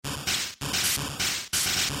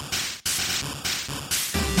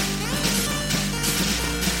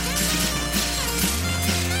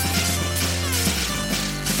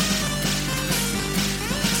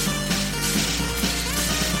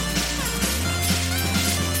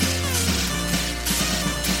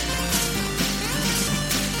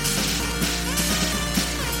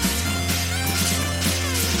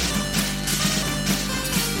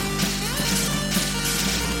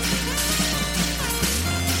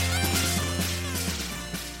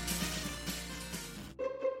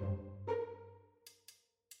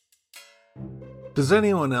Does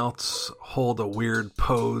anyone else hold a weird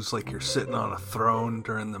pose like you're sitting on a throne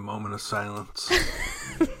during the moment of silence?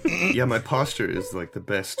 Yeah, my posture is like the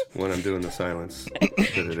best when I'm doing the silence that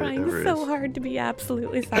it Trying ever so is. hard to be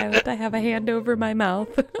absolutely silent. I have a hand over my mouth.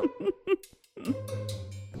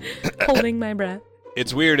 Holding my breath.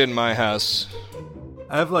 It's weird in my house.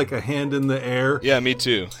 I have like a hand in the air. Yeah, me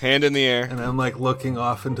too. Hand in the air. And I'm like looking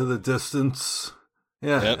off into the distance.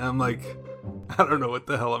 Yeah, Yep. and I'm like, I don't know what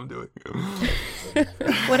the hell I'm doing.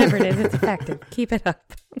 Whatever it is, it's effective. Keep it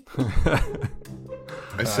up.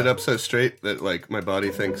 I sit up so straight that like my body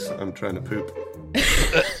thinks I'm trying to poop.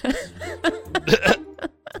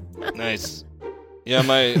 Nice. Yeah,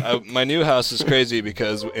 my new house is crazy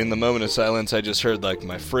because in the moment of silence, I just heard like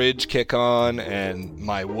my fridge kick on and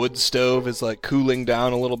my wood stove is like cooling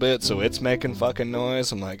down a little bit, so it's making fucking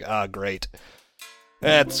noise. I'm like, great.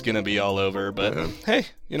 That's gonna be all over, but hey,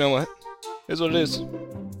 you know what? It is what it is.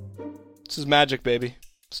 This is magic, baby.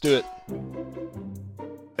 Let's do it.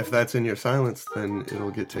 If that's in your silence, then it'll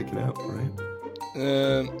get taken out,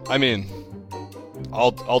 right? I mean,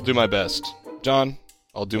 I'll do my best. John,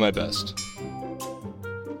 I'll do my best.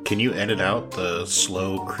 Can you edit out the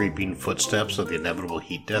slow, creeping footsteps of the inevitable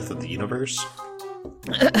heat death of the universe?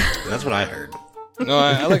 That's what I heard. No,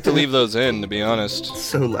 I like to leave those in, to be honest.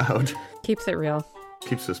 So loud. Keeps it real.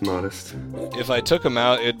 Keeps us modest. If I took them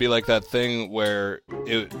out, it'd be like that thing where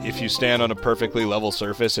if you stand on a perfectly level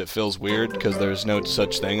surface, it feels weird because there's no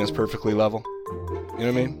such thing as perfectly level. You know what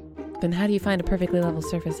I mean? Then how do you find a perfectly level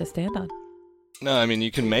surface to stand on? No, I mean, you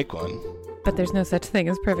can make one. But there's no such thing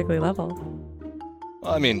as perfectly level.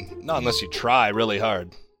 Well, I mean, not unless you try really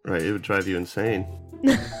hard. Right, it would drive you insane.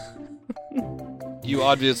 You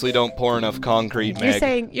obviously don't pour enough concrete,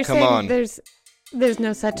 Meg. You're Come saying on. there's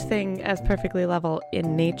no such thing as perfectly level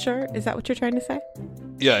in nature? Is that what you're trying to say?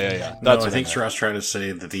 Yeah. No, That's I think Sirach's trying to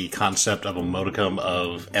say that the concept of a modicum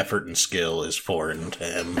of effort and skill is foreign to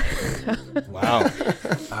him. Wow.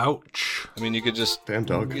 Ouch. I mean, you could just Damn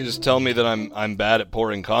dog. tell me that I'm bad at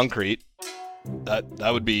pouring concrete.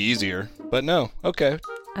 That would be easier. But no, okay.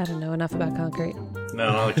 I don't know enough about concrete. No,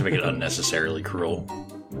 I like to make it unnecessarily cruel.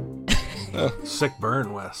 Sick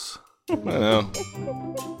burn, Wes. I know.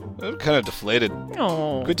 I'm kind of deflated.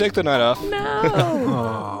 Oh, Could we take the night off? no.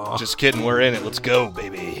 Aw. Just kidding, we're in it. Let's go,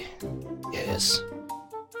 baby. Yes.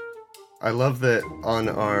 I love that on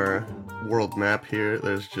our world map here,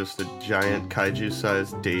 there's just a giant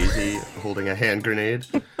kaiju-sized daisy holding a hand grenade.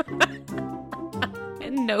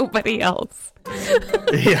 And nobody else.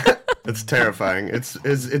 Yeah, it's terrifying. It's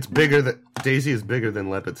bigger than Daisy is bigger than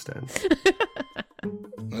Leopardstown.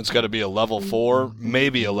 It's got to be a level 4,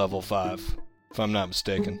 maybe a level 5, if I'm not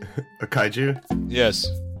mistaken. A kaiju? Yes.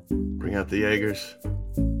 Bring out the Jaegers.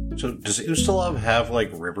 So, does Ustalov have, like,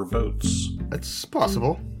 riverboats? It's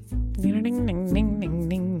possible. Ding, ding, ding, ding, ding,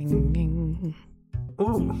 ding, ding.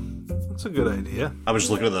 Ooh, that's a good idea. I was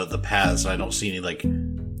looking at the paths, and I don't see any, like,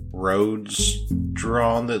 roads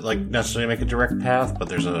drawn that, like, necessarily make a direct path, but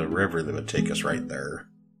there's a river that would take us right there.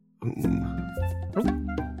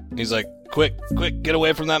 He's like, quick, get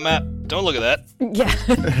away from that map. Don't look at that. Yeah.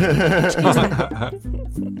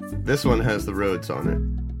 This one has the roads on it.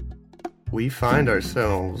 We find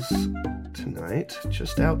ourselves tonight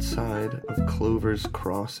just outside of Clovers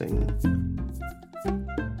Crossing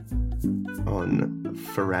on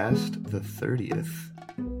Farast the 30th.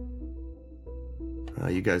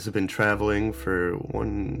 You guys have been traveling for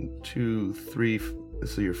 1, 2, 3.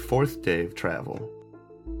 This is your 4th day of travel.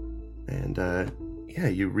 And, yeah,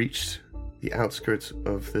 you reached the outskirts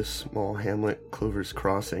of this small hamlet, Clovers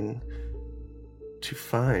Crossing, to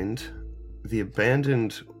find the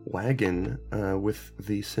abandoned wagon with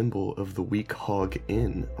the symbol of the Weak Hog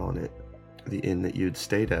Inn on it. The inn that you'd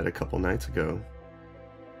stayed at a couple nights ago.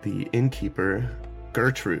 The innkeeper,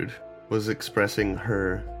 Gertrude, was expressing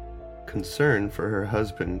her concern for her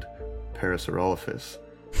husband, Parasaurolophus,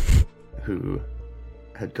 who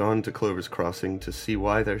had gone to Clover's Crossing to see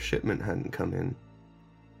why their shipment hadn't come in,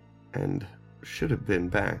 and should have been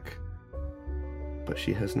back, but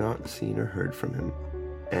she has not seen or heard from him.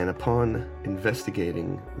 And upon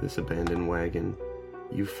investigating this abandoned wagon,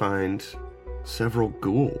 you find several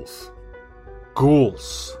ghouls.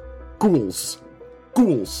 Ghouls.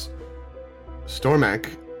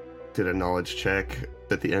 Stormak did a knowledge check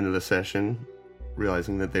at the end of the session,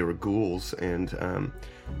 realizing that they were ghouls, and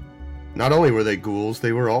not only were they ghouls,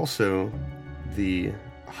 they were also the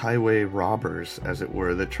highway robbers, as it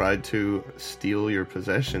were, that tried to steal your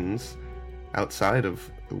possessions outside of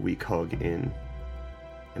the Weak Hog Inn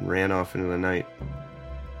and ran off into the night.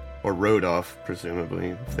 Or rode off, presumably,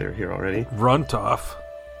 if they're here already. Runt off.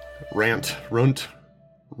 Rode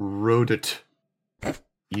it.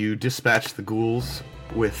 You dispatch the ghouls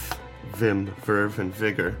with vim, verve, and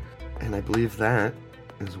vigor. And I believe that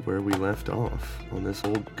is where we left off on this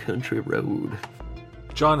old country road.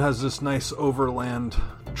 John has this nice overland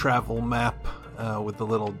travel map with the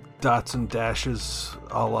little dots and dashes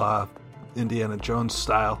a la Indiana Jones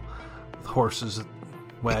style, with horses,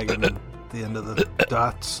 wagon, and the end of the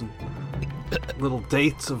dots, and little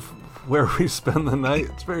dates of where we spend the night.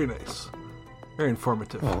 It's very nice. Very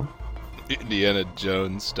informative. Oh, Indiana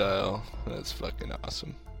Jones style. That's fucking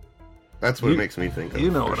awesome. that's what it makes me think of. You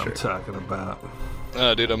know for what sure. I'm talking about.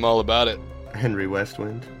 Oh, dude, I'm all about it. Henry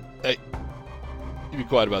Westwind. Hey, you be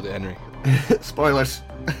quiet about it, Henry. Spoilers.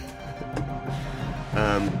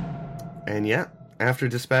 And yeah, after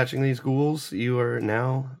dispatching these ghouls, you are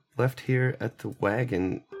now left here at the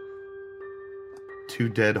wagon. 2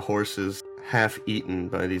 dead horses, half eaten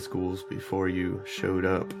by these ghouls before you showed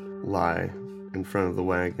up, lie in front of the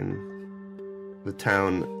wagon. The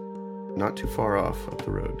town not too far off up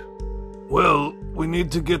the road. Well, we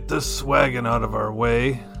need to get this wagon out of our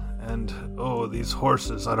way, and these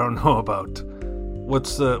horses I don't know about.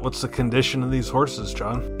 What's the condition of these horses,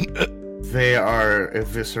 John? They are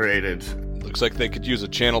eviscerated. Looks like they could use a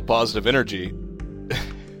channel positive energy.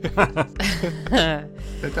 I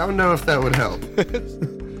don't know if that would help.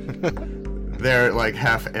 They're like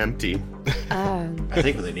half empty, I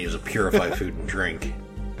think what they need is a purified food and drink.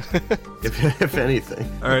 if anything.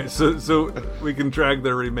 All right, so we can drag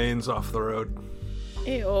their remains off the road.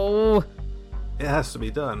 Ew. It has to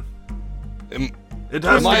be done. Am- It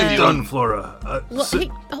has Am I to be the done, only- Flora. Well,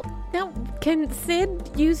 now, can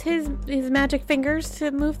Sid use his magic fingers to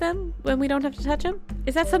move them when we don't have to touch them?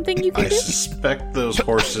 Is that something you can I do? suspect those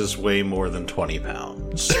horses weigh more than 20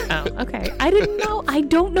 pounds. Oh, okay. I didn't know. I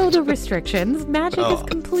don't know the restrictions. Magic is Oh.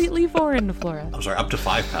 completely foreign to Flora. I'm sorry, up to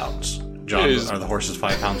 5 pounds. John, Is- are the horses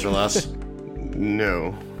 5 pounds or less?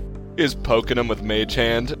 No. Is poking him with mage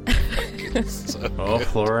hand. So- Oh,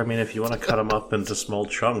 Flora, I mean, if you want to cut them up into small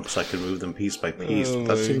chunks, I could move them piece by piece, Oh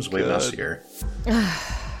but that my seems way God. messier.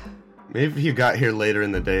 Maybe if you got here later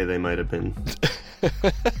in the day, they might have been.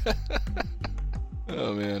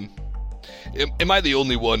 Oh man. Am I the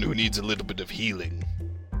only one who needs a little bit of healing?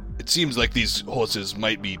 It seems like these horses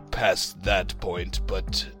might be past that point,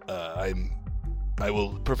 but I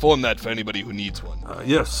will perform that for anybody who needs one.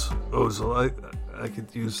 Yes, Ozel, I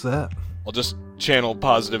could use that. I'll just channel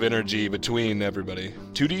positive energy between everybody.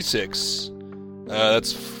 2d6.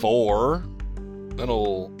 That's 4.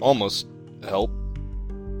 That'll almost help.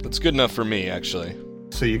 That's good enough for me, actually.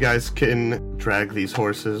 So you guys can drag these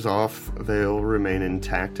horses off. They'll remain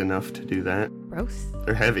intact enough to do that. Gross.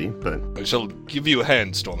 They're heavy, but I shall give you a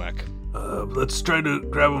hand, Stormak. Let's try to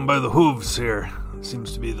grab them by the hooves here. It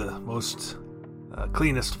seems to be the most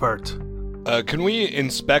cleanest part. Can we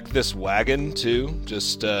inspect this wagon, too?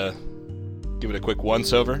 Just, give it a quick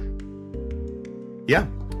once-over? yeah,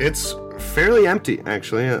 it's fairly empty,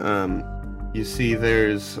 actually. You see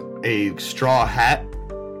there's a straw hat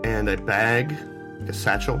and a bag, a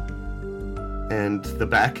satchel, and the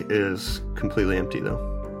back is completely empty, though.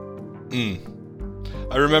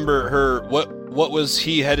 I remember her... What was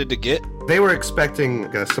he headed to get? They were expecting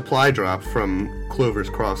a supply drop from Clovers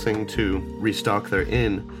Crossing to restock their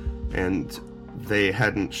inn, and they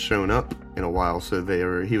hadn't shown up in a while, so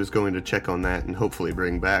he was going to check on that and hopefully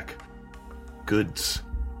bring back goods.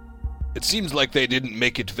 It seems like they didn't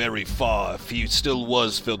make it very far if he still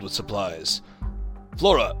was filled with supplies.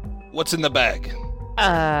 Flora, what's in the bag?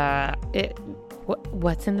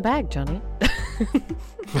 What's in the bag, Johnny?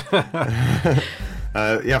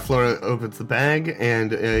 Yeah, Flora opens the bag,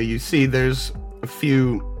 and you see there's a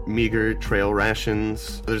few meager trail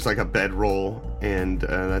rations. There's like a bedroll, and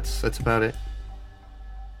that's about it.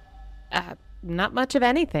 Not much of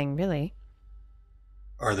anything, really.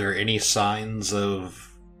 Are there any signs of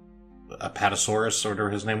a Patasaurus, or whatever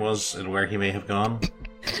his name was, and where he may have gone?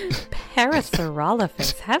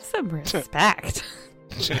 Parasaurolophus, have some respect.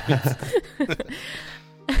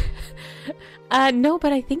 No,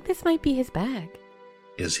 but I think this might be his bag.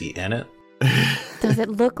 Is he in it? Does it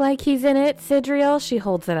look like he's in it, Sidriel? She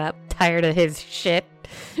holds it up, tired of his shit.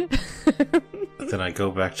 Then I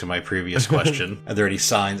go back to my previous question. Are there any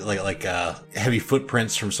signs, like heavy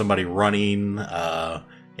footprints from somebody running?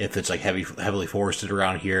 If it's like heavily forested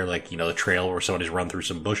around here, like, the trail where somebody's run through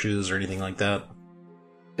some bushes or anything like that?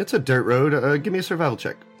 It's a dirt road. Give me a survival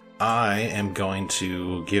check. I am going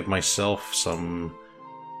to give myself some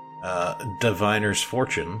Diviner's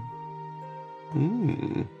Fortune.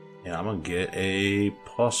 Hmm. Yeah, I'm going to get a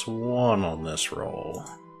 +1 on this roll.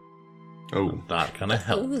 Oh. Not going to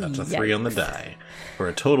help. Ooh, That's a 3 on the yikes. die. For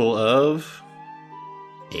a total of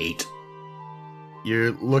 8.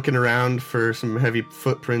 You're looking around for some heavy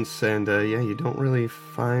footprints, and you don't really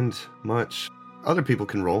find much. Other people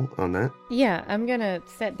can roll on that. Yeah, I'm gonna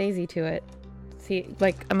set Daisy to it. See,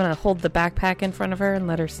 I'm gonna hold the backpack in front of her and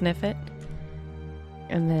let her sniff it.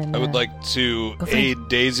 And then I would like to aid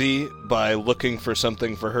Daisy by looking for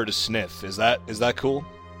something for her to sniff. Is that cool?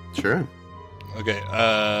 Sure. Okay,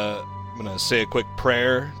 I'm gonna say a quick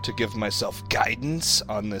prayer to give myself guidance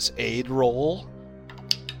on this aid roll.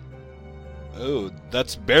 Oh,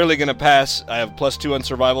 that's barely gonna pass. I have +2 on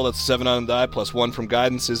survival, that's 7 on the die, +1 from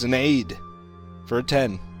guidance is an aid. For a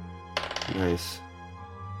 10. Nice.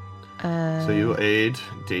 So you aid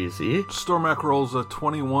Daisy. Stormak rolls a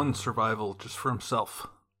 21 survival just for himself.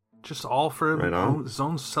 Just all for him, Right his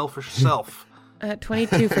own selfish self.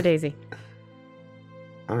 22 for Daisy.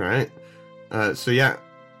 All right.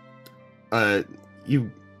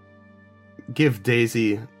 You give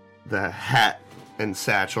Daisy the hat and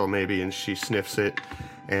satchel maybe, and she sniffs it.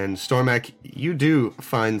 And Stormak, you do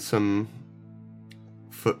find some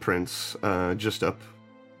footprints just up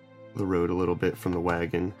the road a little bit from the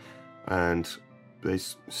wagon, and they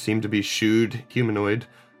seem to be shoed humanoid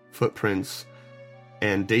footprints,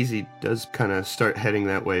 and Daisy does kind of start heading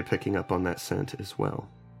that way, picking up on that scent as well.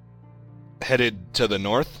 Headed to the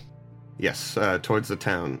north? Yes, towards the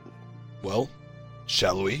town. Well,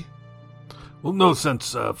 shall we? Well, no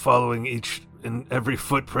sense following each and every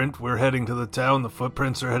footprint. We're heading to the town, the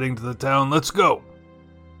footprints are heading to the town, let's go!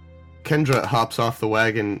 Kendra hops off the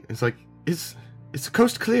wagon. It's like, is the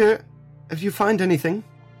coast clear? Have you find anything?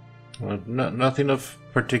 Nothing of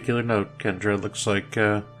particular note, Kendra. Looks like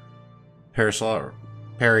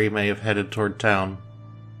Perry may have headed toward town.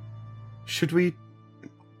 Should we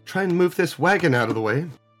try and move this wagon out of the way?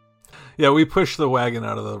 Yeah, we push the wagon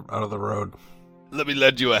out of the road. Let me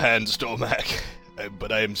lend you a hand, Stormak.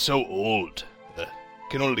 But I am so old.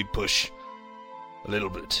 Can only push a little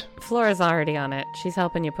bit. Flora's already on it. She's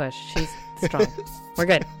helping you push. She's strong. We're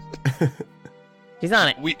good. She's on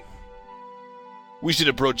it. We should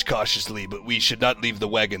approach cautiously, but we should not leave the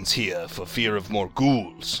wagons here for fear of more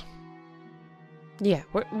ghouls. Yeah,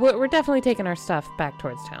 we're definitely taking our stuff back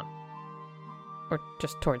towards town. Or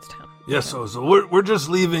just towards town. Yes, Ozil, we're just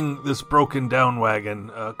leaving this broken down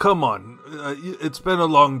wagon. Come on, it's been a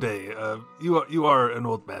long day. You are an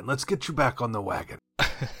old man. Let's get you back on the wagon.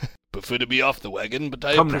 Prefer to be off the wagon, but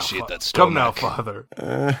I Come appreciate now, that, Stormak. Come now, Father.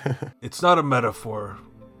 It's not a metaphor,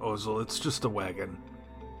 Ozil. It's just a wagon.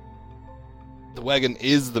 The wagon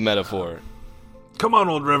is the metaphor. Come on,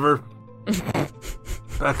 Old River.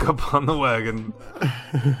 Back up on the wagon.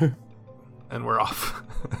 And we're off.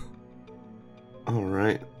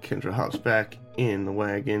 Alright, Kendra hops back in the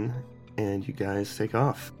wagon, and you guys take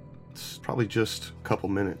off. It's probably just a couple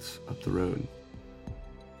minutes up the road.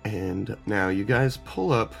 And now you guys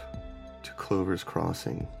pull up to Clovers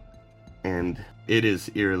Crossing, and it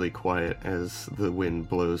is eerily quiet as the wind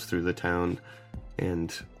blows through the town,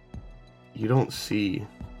 and you don't see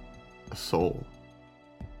a soul.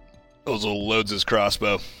 Ozil loads his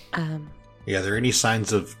crossbow. Yeah, are there any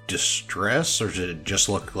signs of distress, or does it just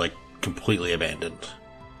look like completely abandoned?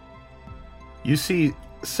 You see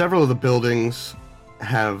several of the buildings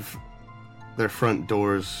have their front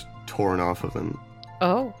doors torn off of them.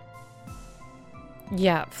 Oh.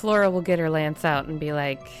 Yeah, Flora will get her lance out and be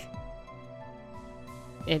like,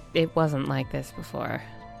 it wasn't like this before.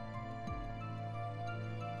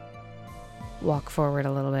 Walk forward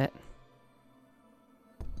a little bit.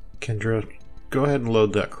 Kendra, go ahead and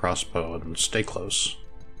load that crossbow and stay close.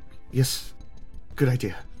 Yes, good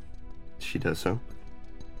idea. She does so.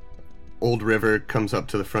 Old River comes up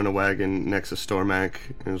to the front of wagon next to Stormak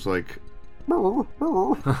and is like,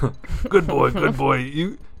 Good boy.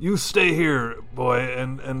 You stay here, boy,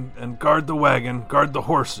 and guard the wagon, guard the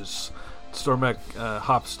horses. Stormak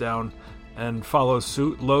hops down and follows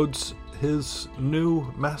suit, loads his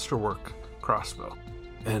new masterwork crossbow,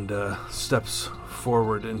 and steps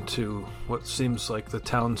forward into what seems like the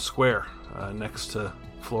town square next to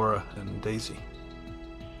Flora and Daisy.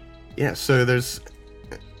 Yeah, so there's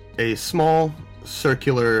a small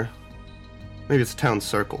circular, maybe it's a town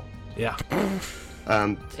circle. Yeah.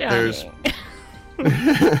 There's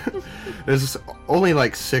there's only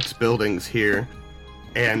like 6 buildings here,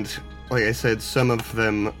 and like I said, some of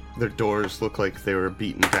them, their doors look like they were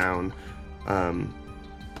beaten down.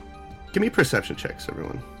 Give me perception checks,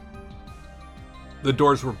 everyone. The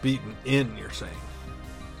doors were beaten in, you're saying?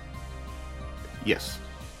 Yes.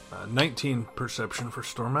 19 perception for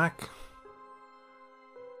Stormak.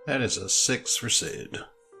 That is a 6 for Sid.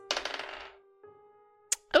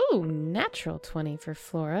 Oh, natural 20 for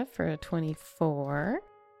Flora for a 24.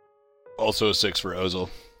 Also a 6 for Ozil.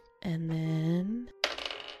 And then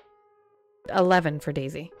 11 for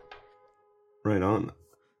Daisy. Right on.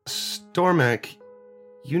 Stormak,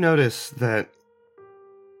 you notice that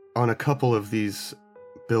on a couple of these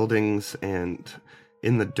buildings and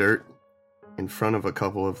in the dirt in front of a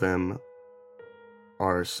couple of them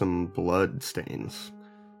are some blood stains.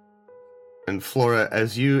 And Flora,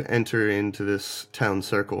 as you enter into this town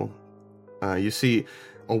circle, you see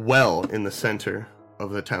a well in the center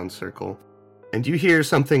of the town circle. And you hear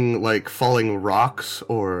something like falling rocks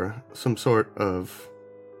or some sort of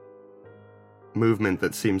movement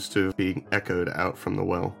that seems to be echoed out from the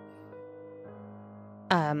well.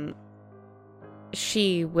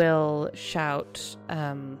 She will shout,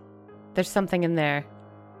 there's something in there,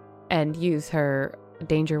 and use her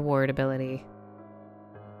Danger Ward ability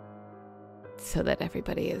so that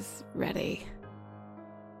everybody is ready.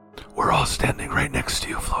 We're all standing right next to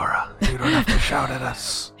you, Flora. You don't have to shout at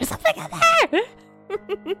us. There's something in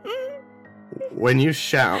there! When you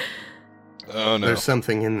shout, Oh no. there's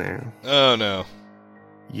something in there. Oh no.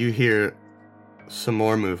 You hear some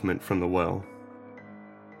more movement from the well.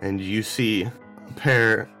 And you see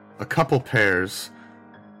a couple pairs,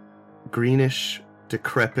 greenish,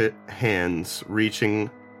 decrepit hands reaching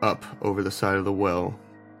up over the side of the well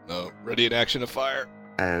No. Ready in action to fire.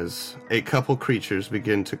 as a couple creatures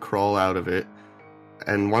begin to crawl out of it.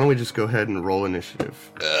 And why don't we just go ahead and roll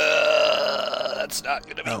initiative? That's not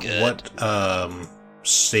gonna be good. What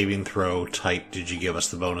saving throw type did you give us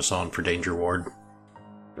the bonus on for Danger Ward?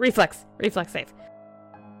 Reflex save.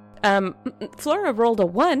 Flora rolled a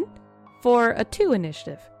 1 for a 2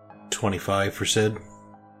 initiative. 25 for Sid.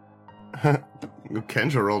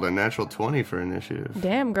 Kendra rolled a natural 20 for initiative.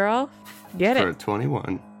 Damn, girl. Get For a it.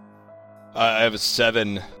 21. I have a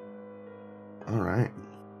 7. Alright.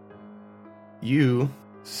 You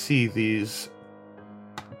see these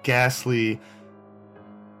ghastly,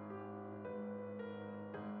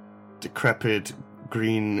 decrepit,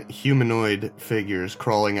 green humanoid figures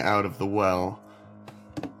crawling out of the well.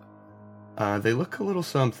 They look a little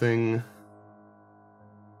something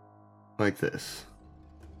like this.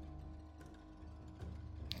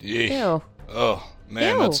 Yeesh. Ew. Oh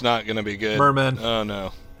man, Ew. that's not gonna be good. Mermen. Oh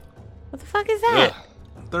no. What the fuck is that?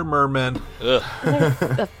 They're mermen. Ugh.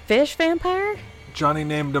 A fish vampire? Johnny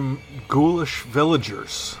named them ghoulish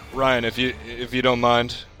villagers. Ryan, if you don't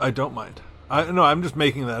mind. I don't mind. I'm just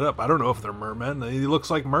making that up. I don't know if they're mermen. He looks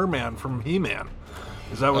like Merman from He-Man.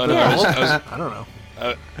 Is that what Oh, they're no, called? I was- I don't know.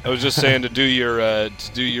 I was just saying to do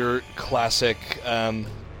your classic Oh,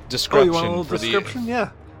 description you want a little for description? Yeah.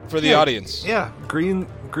 the Yeah. audience. Yeah.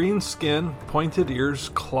 Green skin, pointed ears,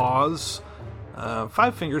 claws,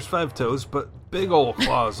 5 fingers, 5 toes, but big old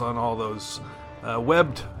claws on all those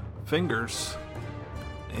webbed fingers.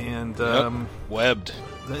 And Yep. Webbed.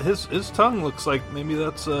 his tongue looks like maybe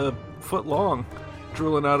that's a foot long,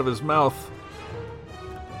 drooling out of his mouth.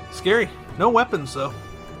 Scary. No weapons though.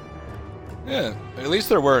 Yeah. At least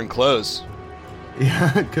they're wearing clothes.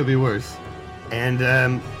 Yeah, it could be worse.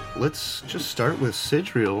 And let's just start with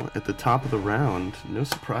Sidriel at the top of the round. No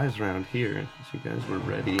surprise round here, as you guys were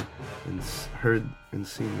ready and heard and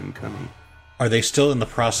seen them coming. Are they still in the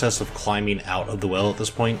process of climbing out of the well at this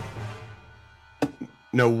point?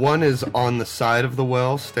 No, one is on the side of the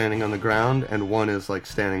well, standing on the ground, and one is like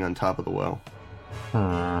standing on top of the well.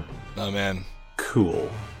 Oh man. Cool.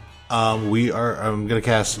 I'm gonna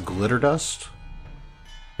cast Glitter Dust,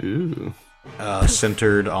 Ooh.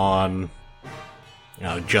 centered on,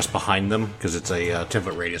 just behind them, because it's a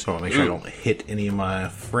 10-foot radius. I want to make sure I don't hit any of my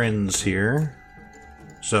friends here.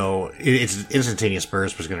 So it's instantaneous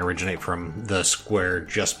burst, but it's going to originate from the square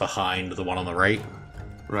just behind the one on the right.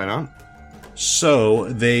 Right on. So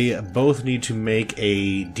they both need to make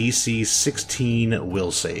a DC 16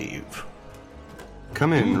 will save.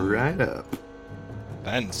 Coming right up.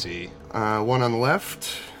 Fancy. One on the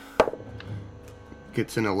left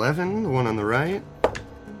gets an 11. The one on the right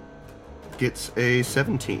gets a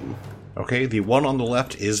 17. Okay, the one on the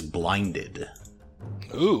left is blinded.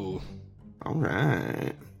 Ooh. All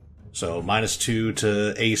right. So -2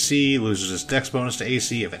 to AC, loses its dex bonus to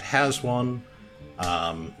AC if it has one,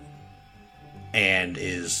 and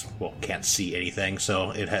can't see anything, so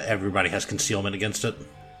everybody has concealment against it.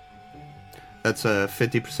 That's a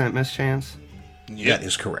 50% miss chance. Yep. That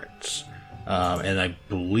is correct. And I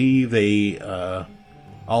believe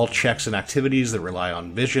all checks and activities that rely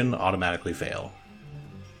on vision automatically fail.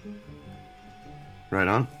 Right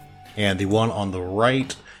on. And the one on the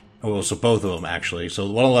right, well, so both of them actually. So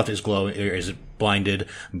the one on the left is blinded.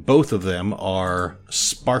 Both of them are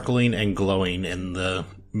sparkling and glowing in the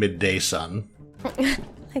midday sun.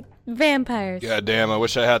 Like vampires. God damn, I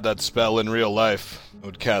wish I had that spell in real life. I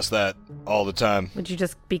would cast that all the time. Would you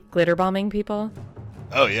just be glitter bombing people?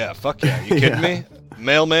 Oh yeah, fuck yeah. You kidding me?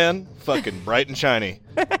 Mailman, fucking bright and shiny.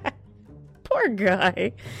 Poor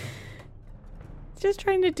guy. He's just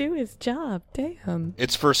trying to do his job. Damn.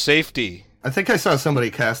 It's for safety. I think I saw somebody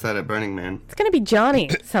cast that at Burning Man. It's gonna be Johnny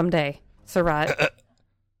someday, Surratt.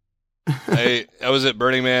 I was at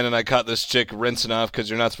Burning Man and I caught this chick rinsing off because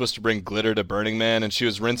you're not supposed to bring glitter to Burning Man, and she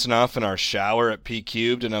was rinsing off in our shower at P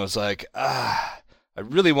Cubed, and I was like, I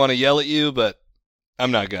really want to yell at you, but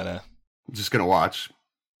I'm not gonna. Just gonna watch.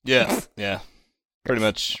 Yeah, pretty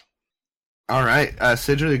much. All right,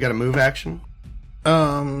 Sigil, you got a move action?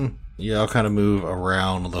 Yeah, I'll kind of move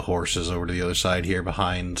around the horses over to the other side here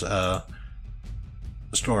behind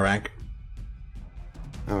Stormac.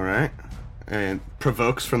 All right. And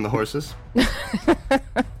provokes from the horses.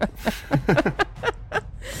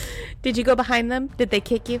 Did you go behind them? Did they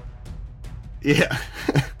kick you? Yeah.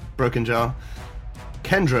 Broken jaw.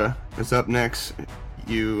 Kendra is up next.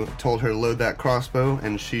 You told her to load that crossbow,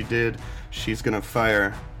 and she did. She's gonna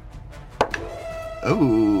fire.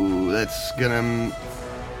 Oh, that's gonna...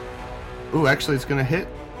 Oh, actually, it's gonna hit.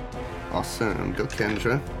 Awesome. Go,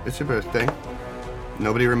 Kendra. It's your birthday.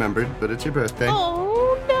 Nobody remembered, but it's your birthday.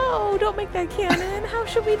 Oh, no. Don't make that canon. How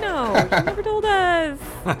should we know? You never told us.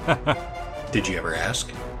 Did you ever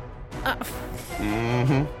ask?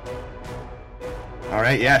 Mm-hmm. All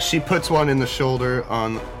right, yeah, she puts one in the shoulder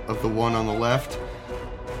of the one on the left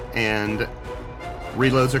and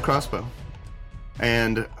reloads her crossbow.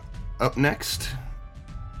 And up next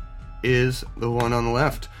is the one on the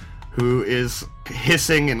left, who is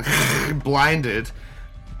hissing and blinded,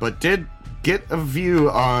 but did get a view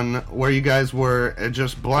on where you guys were and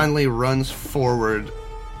just blindly runs forward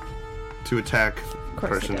to attack the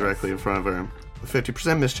person directly in front of her.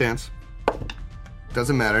 50% mischance.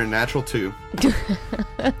 Doesn't matter. Natural 2.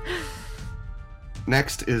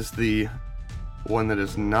 Next is the one that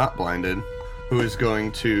is not blinded, who is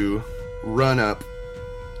going to run up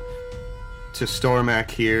to Stormac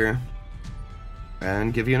here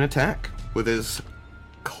and give you an attack with his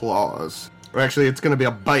claws. Or actually, it's going to be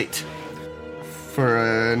a bite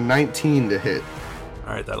for a 19 to hit.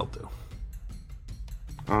 All right, that'll do.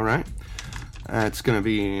 All right. It's going to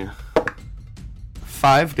be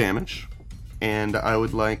 5 damage. And I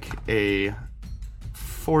would like a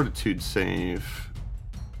fortitude save.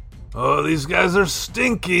 Oh, these guys are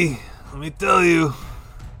stinky. Let me tell you.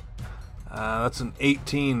 That's an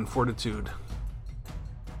 18 fortitude.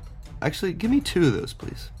 Actually, give me 2 of those,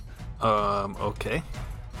 please. Okay.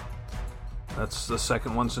 That's the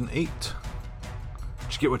second one's an 8.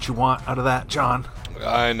 Did you get what you want out of that, John?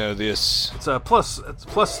 I know this. It's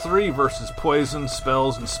plus 3 versus poison,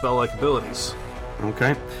 spells, and spell-like abilities.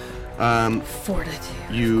 Okay. Fortitude.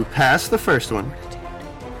 You pass the first one,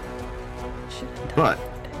 but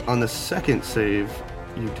on the second save,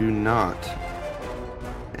 you do not.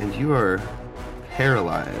 And you are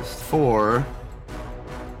paralyzed for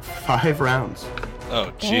 5 rounds.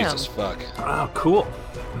 Oh, Jesus, fuck. Oh, cool.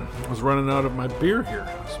 I was running out of my beer here.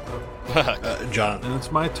 John. And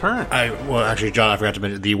it's my turn. Actually, John, I forgot to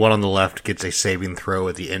mention, the one on the left gets a saving throw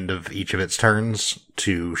at the end of each of its turns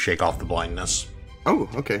to shake off the blindness. Oh,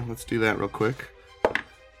 okay. Let's do that real quick.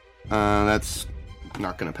 That's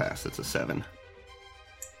not going to pass. It's a 7.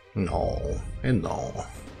 No. And no.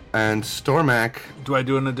 And Stormac, Do I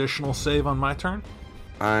do an additional save on my turn?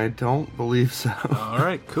 I don't believe so. All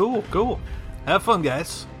right, cool. Have fun,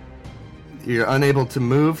 guys. You're unable to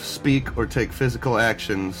move, speak, or take physical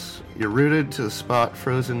actions. You're rooted to the spot,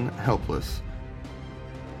 frozen, helpless.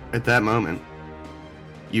 At that moment,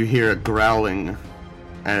 you hear a growling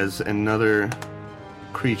as another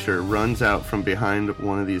creature runs out from behind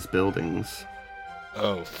one of these buildings.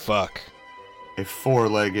 Oh, fuck. A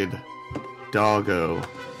 4-legged doggo.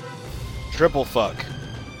 Triple fuck.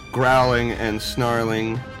 Growling and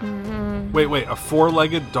snarling. Wait, a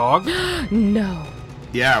 4-legged dog? No.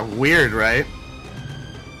 Yeah, weird, right?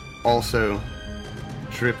 Also,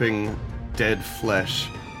 dripping dead flesh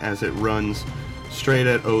as it runs straight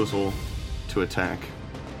at Ozil to attack.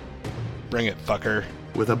 Bring it, fucker.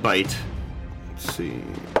 With a bite. Let's see.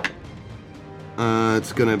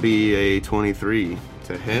 It's gonna be a 23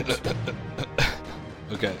 to hit.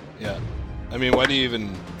 Okay, yeah. I mean, why do you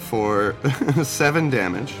even... For 7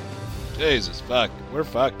 damage. Jesus, fuck. We're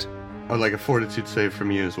fucked. I'd like a fortitude save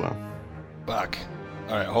from you as well. Fuck.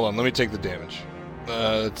 Alright, hold on. Let me take the damage.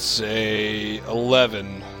 It's a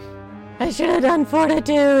 11. I should have done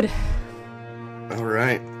fortitude.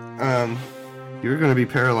 Alright. You're gonna be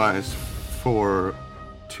paralyzed for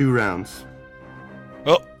 2 rounds.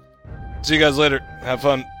 Oh! See you guys later. Have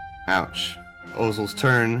fun. Ouch. Ozil's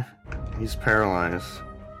turn. He's paralyzed.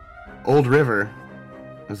 Old River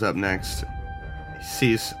is up next. He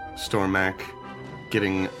sees Stormak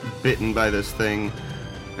getting bitten by this thing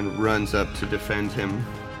and runs up to defend him.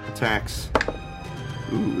 Attacks.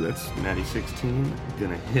 Ooh, that's natty 16.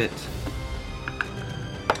 Gonna hit.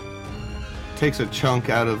 Takes a chunk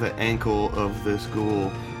out of the ankle of this ghoul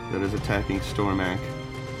that is attacking Stormak.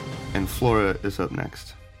 And Flora is up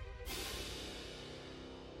next.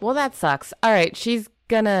 Well, that sucks. All right, she's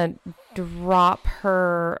gonna drop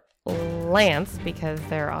her lance because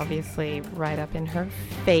they're obviously right up in her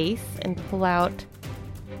face and pull out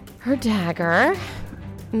her dagger.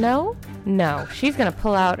 No, she's gonna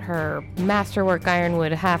pull out her masterwork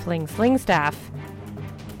ironwood halfling sling staff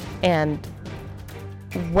and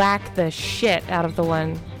whack the shit out of the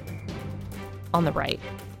one on the right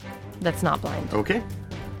that's not blind. Okay.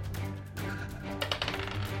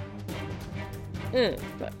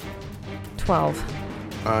 12.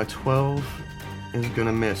 12 is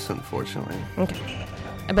gonna miss, unfortunately. Okay.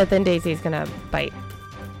 But then Daisy's gonna bite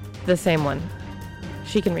the same one.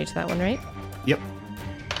 She can reach that one, right? Yep.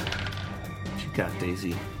 You got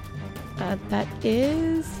Daisy. That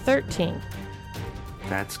is 13.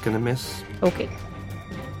 That's gonna miss. Okay.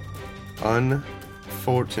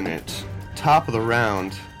 Unfortunate. Top of the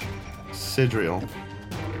round, Sidriel.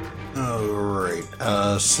 Alright.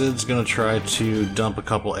 Sid's gonna try to dump a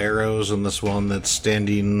couple arrows in this one that's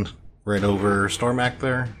standing right over Stormak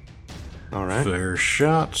there. Alright. First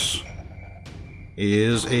shot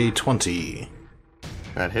is a 20.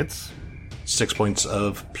 That hits. 6 points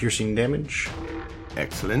of piercing damage.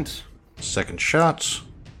 Excellent. Second shot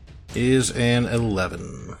is an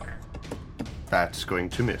 11. That's going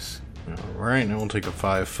to miss. Alright, now we'll take a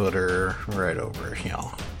 5-footer right over here.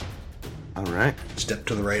 Alright. Step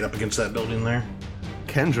to the right up against that building there.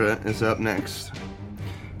 Kendra is up next.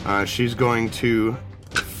 She's going to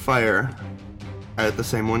fire at the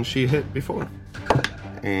same one she hit before.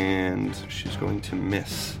 And she's going to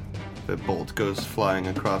miss. The bolt goes flying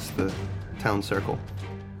across the town circle.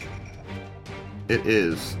 It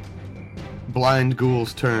is Blind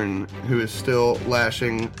Ghoul's turn, who is still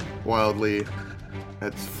lashing wildly.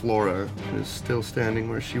 That's Flora, who is still standing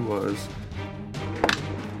where she was.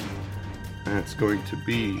 That's going to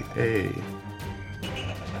be a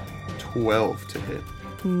 12 to hit.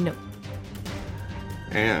 No.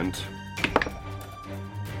 And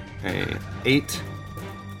a 8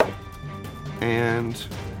 and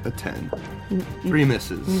a 10. 3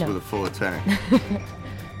 misses No. with a full attack.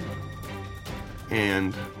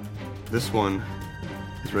 And this one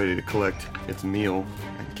is ready to collect its meal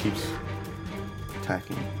and keeps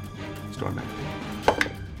attacking Stormak.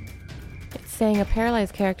 It's saying a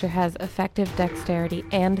paralyzed character has effective dexterity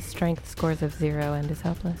and strength scores of 0 and is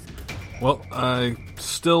helpless. Well,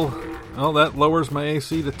 that lowers my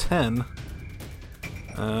AC to 10.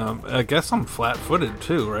 I guess I'm flat-footed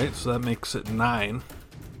too, right? So that makes it 9.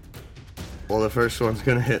 Well, the first one's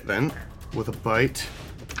gonna hit then with a bite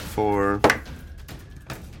for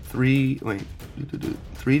 3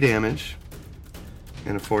 damage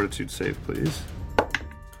and a fortitude save, please.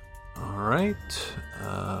 All right.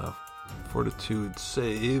 Fortitude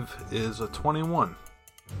save is a 21.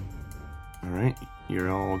 All right, you're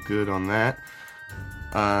all good on that.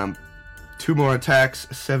 2 more attacks,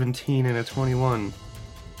 17 and a 21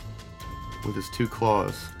 with his 2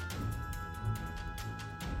 claws.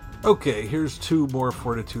 Okay, here's 2 more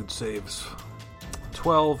fortitude saves.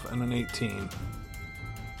 12 and an 18.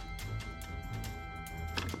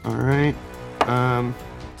 All right,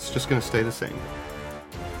 it's just gonna stay the same.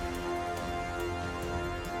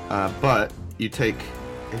 But you take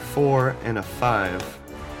a 4 and a 5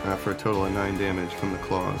 for a total of 9 damage from the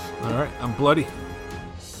claws. All right, I'm bloody.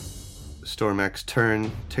 Stormak's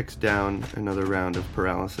turn ticks down another round of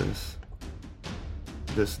paralysis.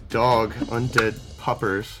 This dog, undead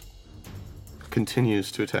Puppers,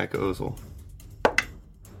 continues to attack Ozil.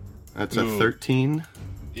 That's a 13.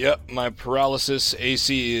 Yep, my paralysis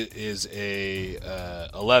AC is a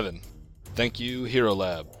 11. Thank you, Hero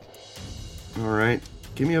Lab. All right.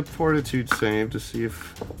 Give me a fortitude save to see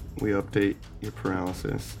if we update your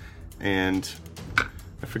paralysis. And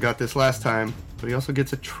I forgot this last time, but he also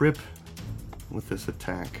gets a trip with this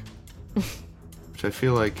attack. Which I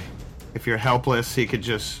feel like if you're helpless, he could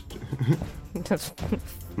just... Just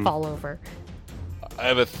fall over. I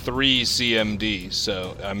have a 3 CMD,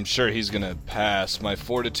 so I'm sure he's gonna pass. My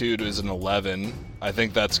fortitude is an 11. I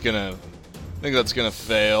think that's gonna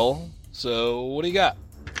fail. So what do you got?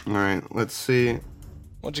 All right, let's see.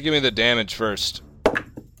 Why don't you give me the damage first?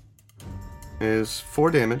 Is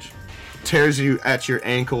 4 damage. Tears you at your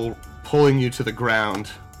ankle, pulling you to the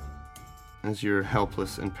ground as you're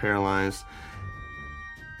helpless and paralyzed,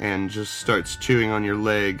 and just starts chewing on your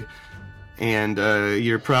leg. And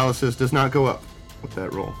your paralysis does not go up with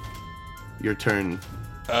that roll. Your turn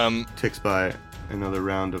ticks by another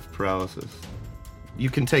round of paralysis. You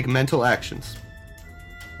can take mental actions.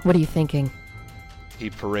 What are you thinking? He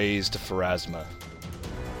prays to Pharasma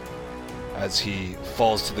as he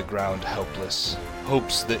falls to the ground helpless,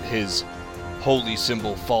 hopes that his holy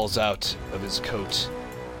symbol falls out of his coat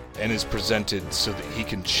and is presented so that he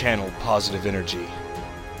can channel positive energy.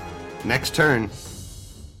 Next turn,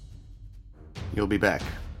 you'll be back.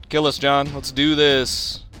 Kill us, John. Let's do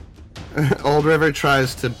this. Old River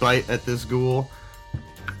tries to bite at this ghoul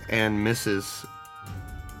and misses.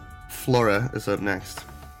 Flora is up next.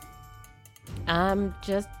 I'm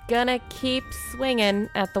just gonna keep swinging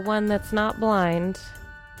at the one that's not blind.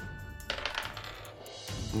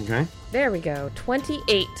 Okay. There we go.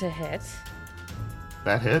 28 to hit.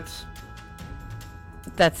 That hits.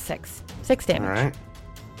 That's 6. 6 damage. All right.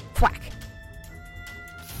 Thwack.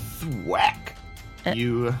 Thwack.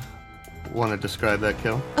 You want to describe that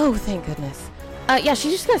kill? Oh, thank goodness. Yeah,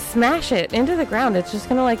 she's just gonna smash it into the ground. It's just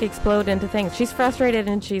gonna, like, explode into things. She's frustrated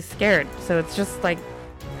and she's scared, so it's just, like,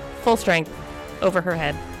 full strength over her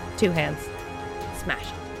head. 2 hands. Smash.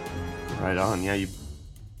 Right on. Yeah, you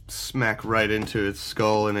smack right into its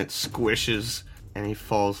skull and it squishes and he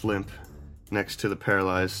falls limp next to the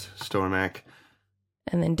paralyzed Stormak.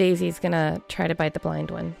 And then Daisy's gonna try to bite the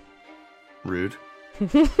blind one. Rude.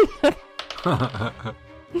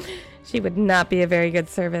 She would not be a very good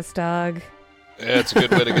service dog. Yeah, it's a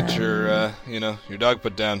good way to get your, your dog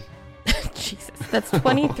put down. Jesus. That's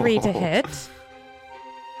 23 to hit.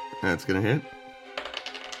 That's gonna hit.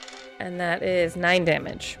 And that is 9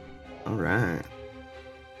 damage. All right.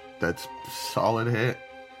 That's solid hit.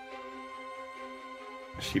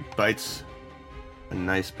 She bites a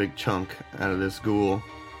nice big chunk out of this ghoul.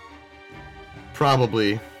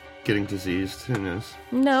 Probably getting diseased. Who knows?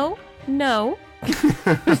 No.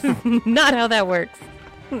 Not how that works.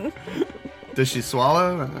 Does she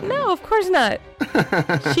swallow? No, of course not.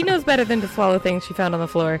 She knows better than to swallow things she found on the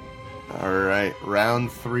floor. All right.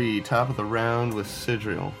 Round 3. Top of the round with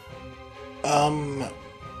Sidriel.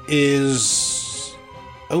 Is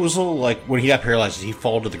Ozil, like, when he got paralyzed, did he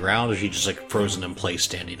fall to the ground, or is he just, like, frozen in place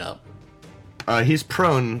standing up? He's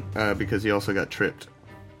prone because he also got tripped.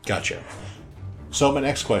 Gotcha. So my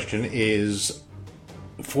next question is,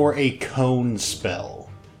 for a cone spell,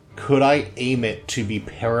 could I aim it to be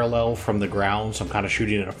parallel from the ground, so I'm kind of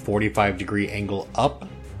shooting at a 45-degree angle up,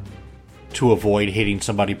 to avoid hitting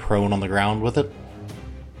somebody prone on the ground with it?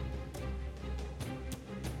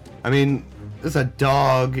 I mean, this a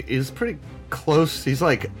dog is pretty close. He's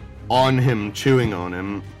like on him, chewing on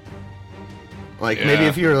him. Like maybe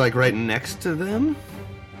if you were like right next to them.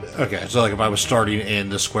 Okay, so like if I was starting in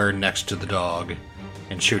the square next to the dog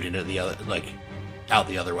and shooting it the other, like out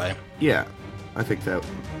the other way. Yeah, I think that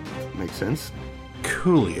makes sense.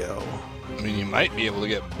 Coolio. I mean, you might be able to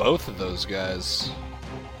get both of those guys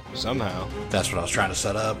somehow. That's what I was trying to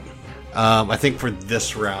set up. I think for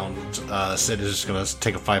this round, Sid is just going to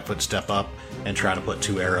take a 5-foot step up and try to put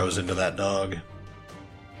 2 arrows into that dog.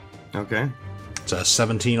 Okay. It's a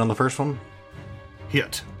 17 on the first one.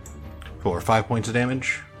 Hit. For 5 points of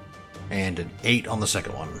damage. And an 8 on the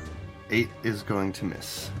second one. 8 is going to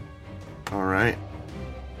miss. Alright.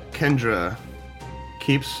 Kendra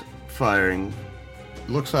keeps firing.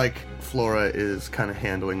 Looks like Flora is kind of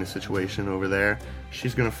handling the situation over there.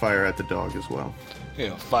 She's going to fire at the dog as well.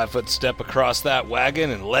 5-foot step across that wagon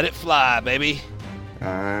and let it fly, baby.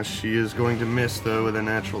 She is going to miss, though, with a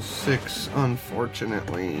natural 6,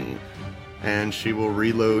 unfortunately. And she will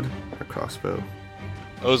reload her crossbow.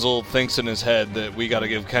 Ozil thinks in his head that we gotta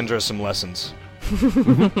give Kendra some lessons.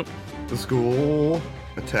 The school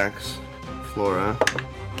attacks Flora.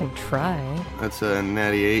 Can try. That's a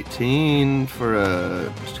natty 18 for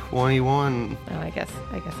a 21. Oh, I guess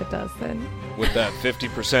it does then. With that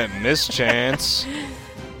 50% miss chance.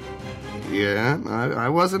 Yeah, I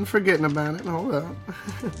wasn't forgetting about it. Hold up.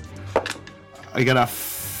 I got a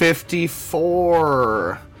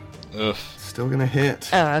 54. Ugh. Still gonna hit.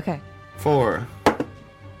 Oh, okay. 4.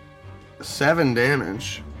 7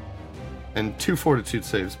 damage. And 2 fortitude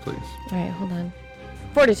saves, please. Alright, hold on.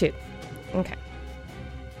 Fortitude. Okay.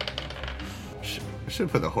 I should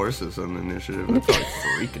put the horses on the initiative. They're probably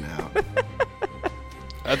freaking out.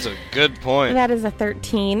 That's a good point. That is a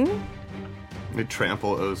 13. They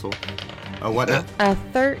trample Ozil. What now? A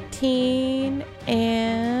 13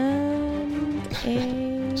 and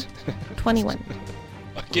a 21.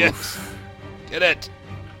 Get it.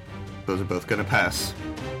 Those are both gonna pass.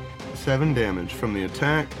 7 damage from the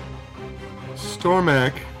attack.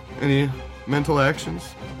 Stormak, any mental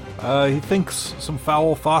actions? He thinks some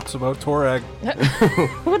foul thoughts about Torag.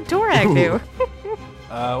 What'd Torag do?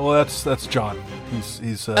 Well, that's John.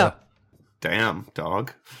 He's Damn,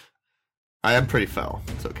 dog. I am pretty foul.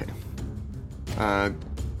 It's okay.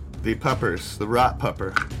 The puppers, the rot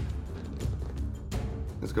pupper,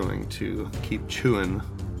 is going to keep chewing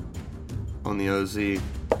on the OZ.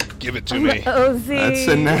 Give it to me. OZ. That's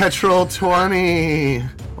a natural 20. Well,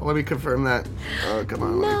 let me confirm that. Oh, come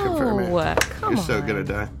on, let me confirm it. Come You're so on. gonna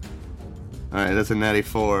die. Alright, that's a natty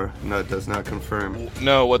 4. No, it does not confirm.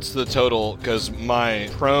 No, what's the total? Because my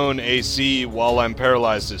prone AC while I'm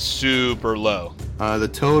paralyzed is super low. The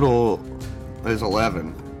total is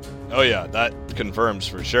 11. Oh yeah, that confirms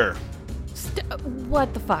for sure.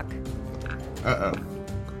 What the fuck? Uh-oh.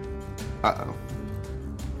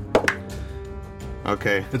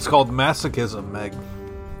 Okay. It's called masochism, Meg.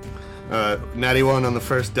 Natty 1 on the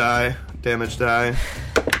first die. Damage die.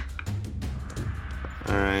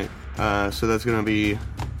 Alright. So that's gonna be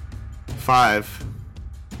 5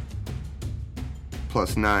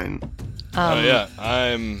 plus 9. Oh yeah,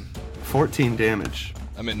 I'm 14 damage.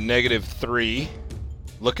 at -3.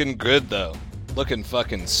 Looking good though. Looking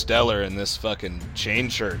fucking stellar in this fucking chain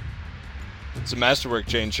shirt. It's a masterwork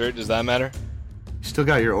chain shirt. Does that matter? You still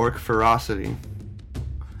got your orc ferocity.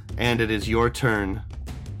 And it is your turn.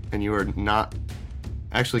 And you are not...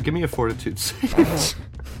 Actually, give me a fortitude save.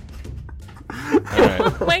 All right.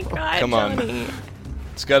 Oh my god, Come on. Johnny.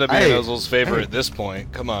 It's got to be Hey, Nuzzle's favorite hey. at this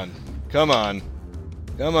point. Come on. Come on.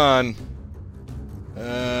 Come on.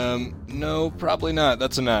 No, probably not.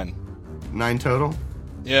 That's a 9. 9 total?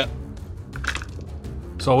 Yeah.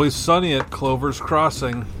 It's always sunny at Clovers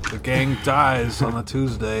Crossing. The gang dies on a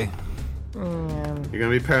Tuesday. You're gonna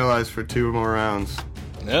be paralyzed for 2 more rounds.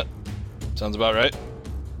 Yep. Sounds about right.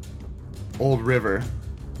 Old River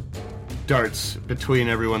darts between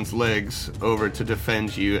everyone's legs over to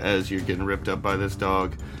defend you as you're getting ripped up by this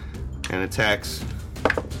dog and attacks.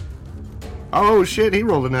 Oh shit, he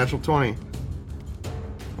rolled a natural 20.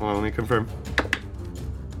 Well, let me confirm.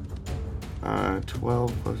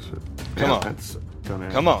 12 plus... Come on. That's gonna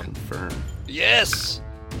Come on. confirm. Yes!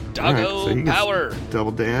 Alright, Doggo so he gets power!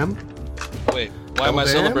 Double dam. Wait, why am I Double dam?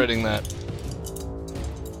 celebrating that?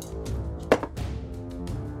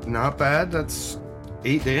 Not bad, that's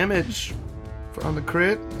 8 damage on the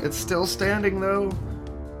crit. It's still standing though.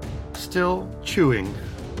 Still chewing.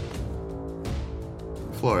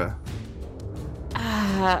 Flora.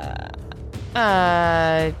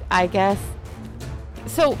 I guess.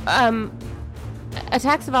 So,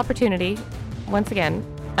 attacks of opportunity, once again.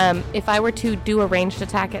 If I were to do a ranged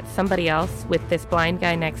attack at somebody else with this blind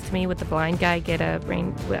guy next to me, would the blind guy get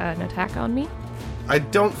an attack on me? I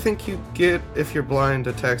don't think you get, if you're blind,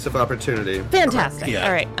 attacks of opportunity. Fantastic. Yeah.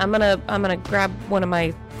 All right, I'm gonna grab one of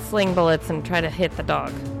my sling bullets and try to hit the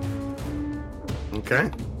dog.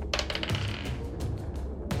 Okay.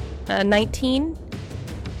 19.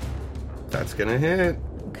 That's gonna hit.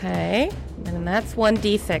 Okay, and then that's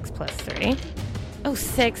 1d6 plus 3. Oh,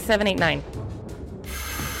 6, 7, 8, 9.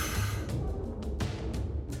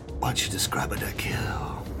 Why don't you describe a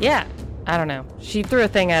kill? Yeah, I don't know. She threw a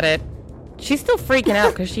thing at it. She's still freaking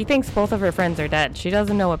out because she thinks both of her friends are dead. She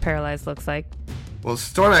doesn't know what paralyzed looks like. Well,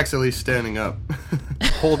 Stormak's at least standing up.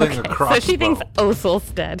 Holding a crossbow. So she thinks Osel's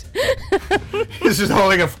dead. He's just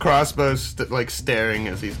holding a crossbow, staring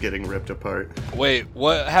as he's getting ripped apart. Wait,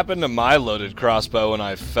 what happened to my loaded crossbow when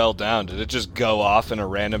I fell down? Did it just go off in a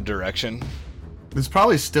random direction? It's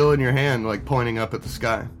probably still in your hand, like pointing up at the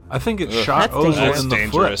sky. I think it Ugh. shot That's Ozil dangerous. in the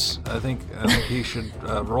Dangerous. foot. I think he should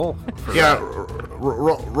roll for Yeah, that.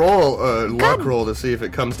 roll a luck roll to see if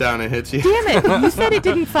it comes down and hits you. Damn it, you said it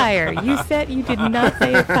didn't fire. You said you did not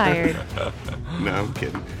say it fired. No, I'm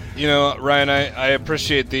kidding. You know, Ryan, I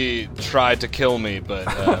appreciate the try to kill me, but,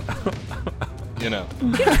 you know.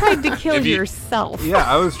 You tried to kill If you- yourself. Yeah,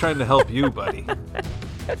 I was trying to help you, buddy.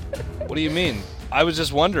 What do you mean? I was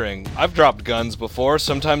just wondering. I've dropped guns before.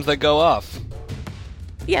 Sometimes they go off.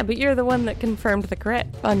 Yeah, but you're the one that confirmed the crit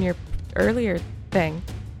on your earlier thing.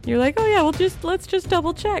 You're like, oh yeah, let's just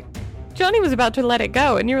double check. Johnny was about to let it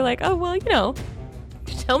go, and you were like, oh well,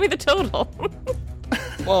 just tell me the total.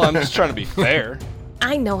 Well, I'm just trying to be fair.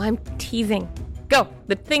 I know, I'm teasing. Go,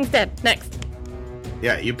 the thing's dead. Next.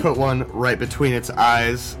 Yeah, you put one right between its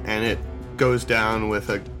eyes, and it goes down with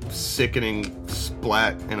a sickening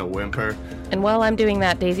splat and a whimper. And while I'm doing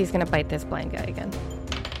that, Daisy's gonna bite this blind guy again.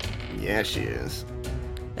 Yeah, she is.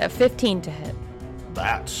 15 to hit.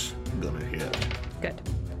 That's gonna hit. Good.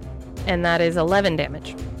 And that is 11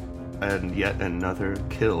 damage. and yet another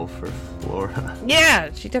kill for Flora. Yeah,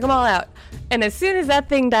 she took them all out. And as soon as that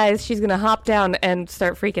thing dies, she's gonna hop down and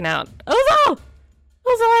start freaking out. Ozel!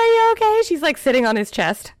 Ozel, are you okay? She's like sitting on his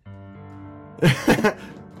chest.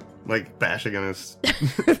 Like bashing on his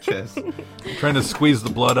chest. Trying to squeeze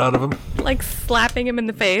the blood out of him. Like slapping him in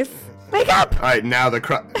the face. Wake up! All right, now the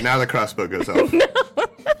crossbow goes off.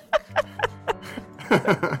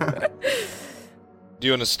 Do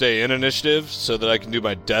you want to stay in initiative so that I can do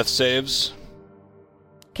my death saves?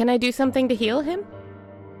 Can I do something to heal him?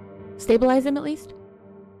 Stabilize him at least?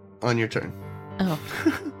 On your turn. Oh.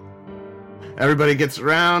 Everybody gets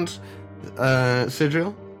around.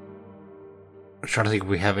 Sidriel? I'm trying to think if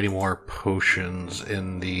we have any more potions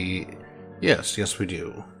in the... Yes, we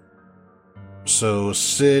do. So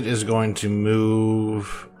Sid is going to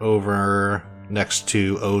move over next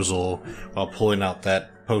to Ozel while pulling out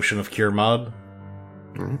that potion of Cure Mod.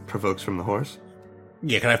 Provokes from the horse.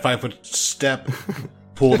 Yeah, can I 5-foot step,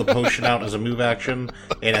 pull the potion out as a move action,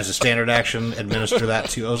 and as a standard action, administer that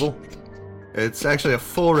to Ozel? It's actually a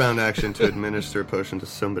full round action to administer a potion to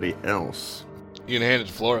somebody else. You can hand it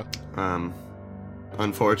to Flora.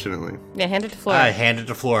 Unfortunately. Yeah, hand it to Flora. I hand it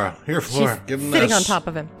to Flora. Here, Flora, She's give him sitting this. on top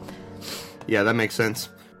of him. Yeah, that makes sense.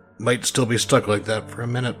 Might still be stuck like that for a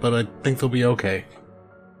minute, but I think they'll be okay.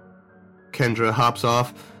 Kendra hops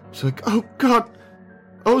off. She's like, oh god!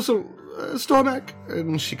 Ozel, Stormak!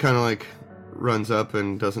 And she kind of like runs up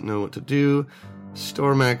and doesn't know what to do.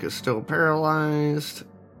 Stormak is still paralyzed.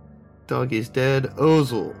 Doggy's dead.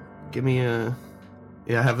 Ozel, give me a...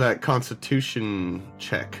 Yeah, have that constitution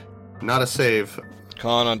check. Not a save.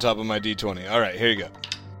 Con on top of my d20. Alright, here you go.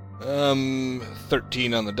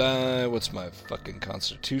 13 on the die. What's my fucking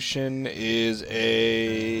constitution? Is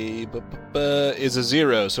a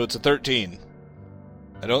 0, so it's a 13.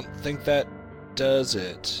 I don't think that does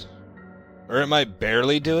it. Or it might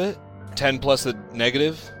barely do it. 10 plus the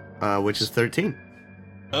negative. Which is 13.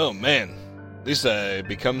 Oh man. At least I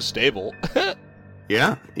become stable.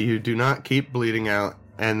 Yeah, you do not keep bleeding out.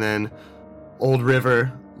 And then Old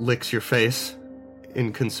River licks your face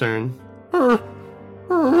in concern.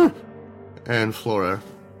 And Flora,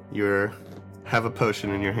 you have a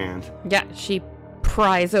potion in your hand. Yeah, she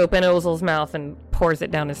pries open Ozel's mouth and pours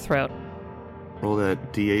it down his throat. Roll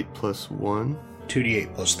that d8 plus 1.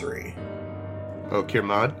 2d8 plus 3. Oh, Cure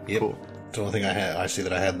Mod? Yep. Cool. It's the only thing I see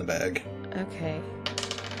that I had in the bag. Okay.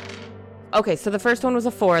 Okay, so the first one was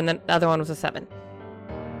a 4 and the other one was a 7.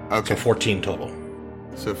 Okay. So 14 total.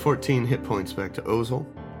 So 14 hit points back to Ozel,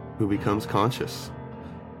 who becomes conscious.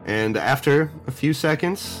 And after a few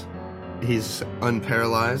seconds, he's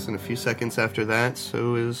unparalyzed, and a few seconds after that,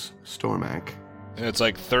 so is Stormak. And it's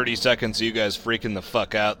like 30 seconds of you guys freaking the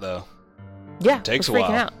fuck out, though. Yeah, Takes we're a freaking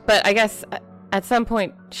while. out. But I guess at some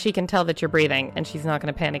point she can tell that you're breathing, and she's not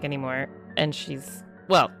going to panic anymore. And she's,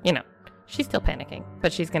 well, you know, she's still panicking,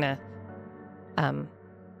 but she's going to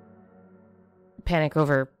panic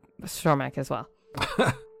over Stormak as well.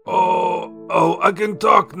 Oh, I can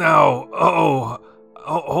talk now. Oh,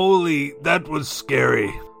 holy, that was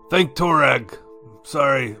scary. Thank Torag.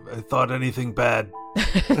 Sorry, I thought anything bad.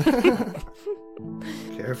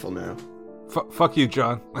 Careful now. Fuck you,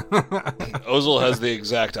 John. Ozel has the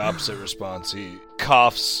exact opposite response. He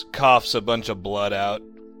coughs a bunch of blood out.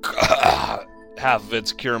 Half of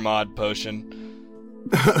it's Cure Mod potion.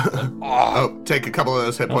 Oh, take a couple of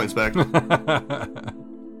those hit points back.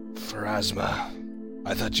 Pharasma,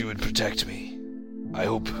 I thought you would protect me. I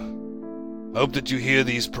hope that you hear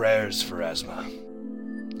these prayers,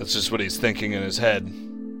 Pharasma. That's just what he's thinking in his head.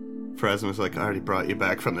 Phrasma's like, I already brought you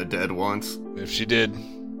back from the dead once. If she did.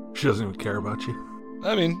 She doesn't even care about you.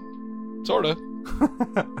 I mean, sorta.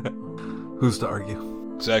 Who's to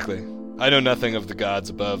argue? Exactly. I know nothing of the gods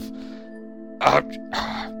above.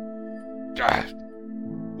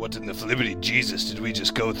 What in the flippity Jesus did we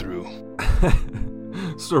just go through?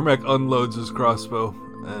 Stormak unloads his crossbow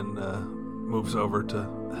and moves over to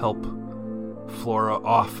help Flora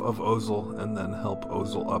off of Ozel and then help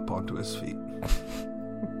Ozel up onto his feet.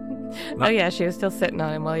 Oh yeah, she was still sitting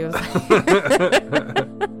on him while he was...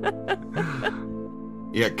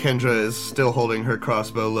 Yeah, Kendra is still holding her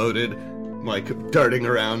crossbow loaded, like darting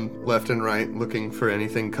around left and right, looking for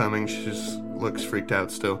anything coming. She just looks freaked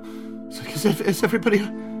out still. It's like, is everybody...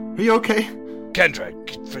 Are you okay? Kendra,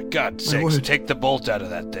 for God's My sakes, word. take the bolt out of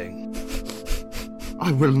that thing.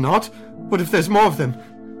 I will not. What if there's more of them?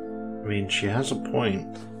 I mean, she has a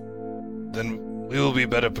point. Then we will be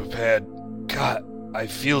better prepared. God, I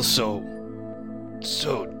feel so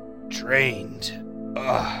drained.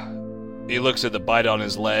 Ugh. He looks at the bite on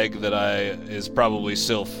his leg that is probably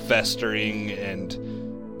still festering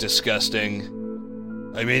and disgusting.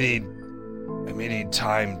 I may need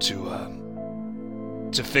time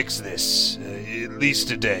to fix this, at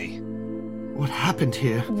least a day. What happened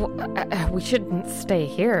here? We shouldn't stay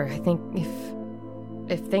here. I think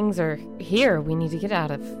if things are here, we need to get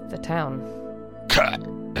out of the town.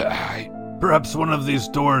 Perhaps one of these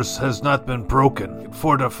doors has not been broken.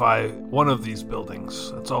 Fortify one of these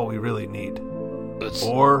buildings. That's all we really need.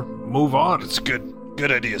 Or move on. It's a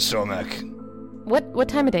good idea, Stormak. What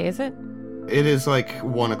time of day is it? It is like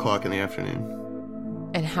 1 o'clock in the afternoon.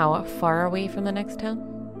 And how far are we from the next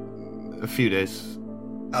town? A few days.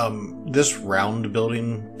 This round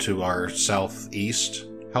building to our southeast,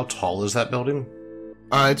 how tall is that building?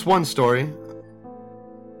 It's 1 story.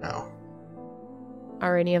 Oh.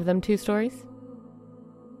 Are any of them 2 stories?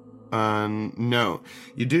 No.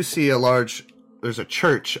 You do see there's a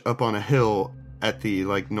church up on a hill at the,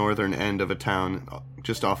 northern end of a town,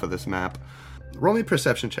 just off of this map. Roll me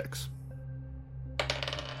perception checks.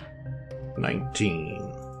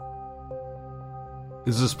 19.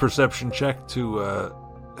 Is this perception check to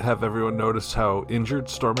have everyone notice how injured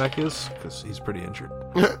Stormak is? Because he's pretty injured.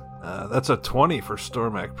 That's a 20 for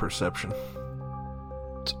Stormak perception.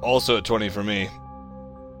 It's also a 20 for me.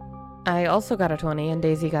 I also got a 20, and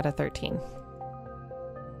Daisy got a 13.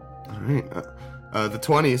 All right. The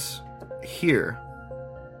 20s here.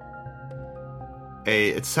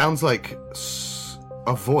 It sounds like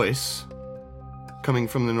a voice coming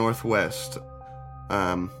from the northwest.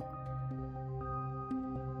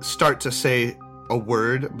 Start to say a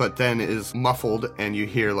word, but then is muffled, and you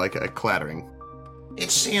hear like a clattering.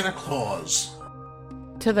 It's Santa Claus.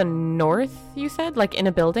 To the north, you said? Like in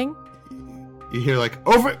a building? You hear like,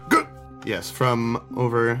 over... Good! Yes, from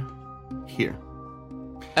over here.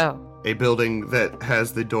 Oh. A building that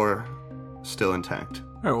has the door still intact.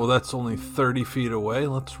 All right, well, that's only 30 feet away.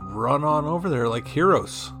 Let's run on over there like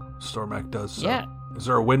heroes. Stormak does so. Yeah. Is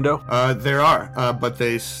there a window? There are, but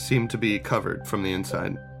they seem to be covered from the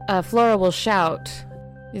inside. Flora will shout,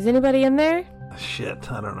 "Is anybody in there?"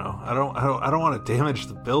 Shit, I don't know. I don't want to damage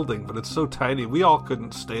the building, but it's so tiny. We all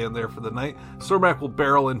couldn't stay in there for the night. Stormak will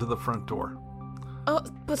barrel into the front door. Oh,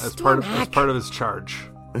 but As part of his charge.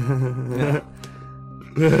 Yeah.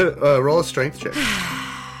 Roll a strength check.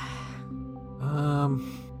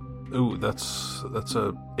 Ooh, that's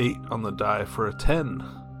a 8 on the die for a 10.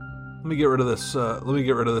 Let me get rid of this.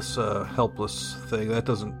 Helpless thing. That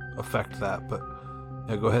doesn't affect that, but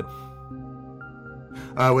yeah, go ahead.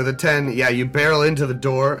 With a 10, yeah, you barrel into the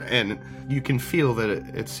door, and you can feel that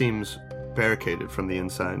it seems barricaded from the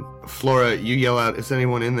inside. Flora, you yell out, "Is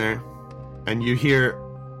anyone in there?" And you hear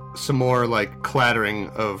some more, clattering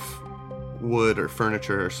of wood or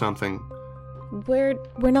furniture or something. We're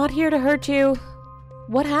not here to hurt you.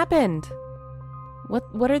 What happened?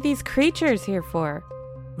 What are these creatures here for?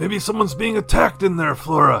 Maybe someone's being attacked in there,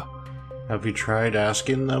 Flora. Have you tried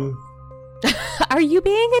asking them? Are you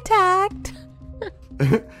being attacked?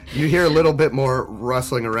 You hear a little bit more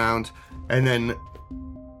rustling around, and then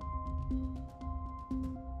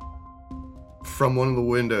from one of the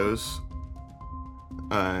windows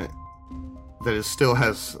that still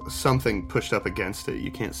has something pushed up against it,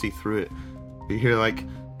 you can't see through it. You hear "We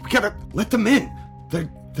gotta let them in. They're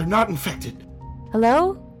not infected."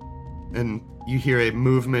 Hello? And you hear a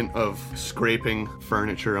movement of scraping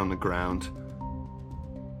furniture on the ground,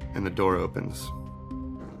 and the door opens,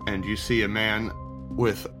 and you see a man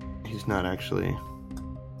he's not actually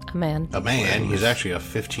A man. A man? He's actually a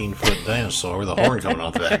 15-foot dinosaur with a horn coming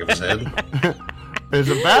off the back of his head. It's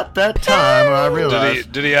about that time I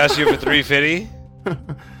realized. Did he ask you for 350?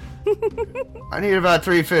 I need about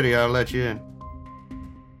 350. I'll let you in.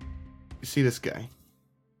 You see this guy?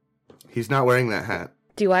 He's not wearing that hat.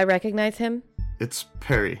 Do I recognize him? It's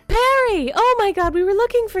Perry. Perry! Oh my god, we were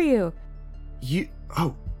looking for you.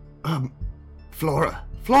 Flora.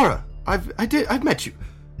 I've met you.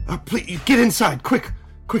 Please, get inside,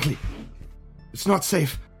 quickly. It's not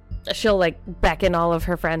safe. She'll beckon all of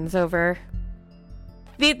her friends over.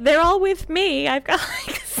 They're all with me. I've got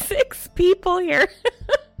 6 people here.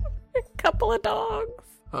 A couple of dogs.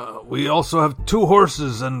 We also have 2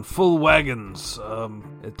 horses and full wagons.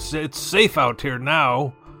 It's safe out here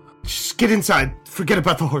now. Just get inside. Forget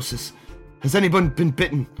about the horses. Has anyone been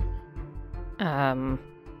bitten?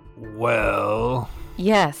 Well...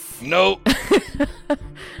 Yes. Nope.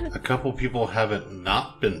 A couple people haven't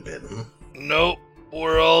not been bitten. Nope.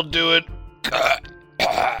 We're all doing...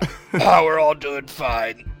 we're all doing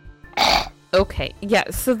fine. Okay, yeah,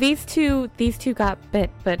 so these two got bit,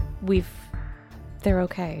 but they're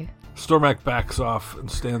okay. Stormak backs off and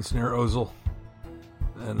stands near Ozil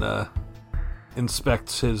and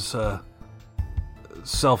inspects his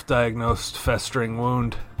self-diagnosed festering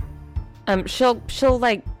wound. She'll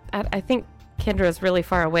like, I think Kendra's really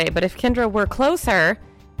far away, but if Kendra were closer,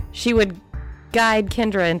 she would guide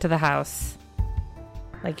Kendra into the house.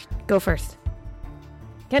 Like, go first.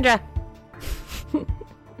 Kendra!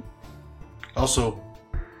 Also,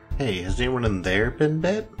 hey, has anyone in there been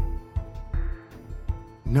bit?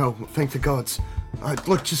 No, thank the gods.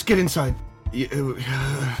 Look, just get inside.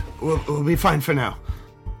 We'll be fine for now.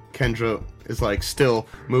 Kendra is like still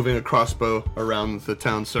moving a crossbow around the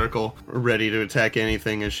town circle, ready to attack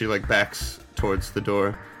anything as she like backs towards the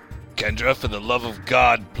door. Kendra, for the love of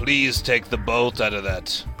God, please take the bolt out of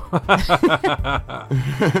that.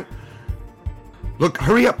 Look,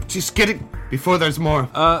 hurry up! Just get it before there's more.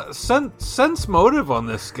 Sense motive on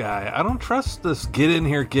this guy. I don't trust this. Get in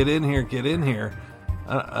here. Get in here. Get in here.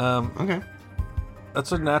 Okay.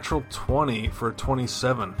 That's a natural 20 for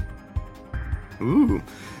 27. Ooh.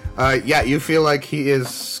 Yeah, you feel like he is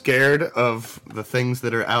scared of the things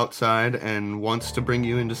that are outside and wants to bring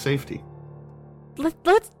you into safety.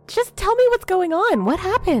 Let's just tell me what's going on. What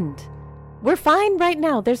happened? We're fine right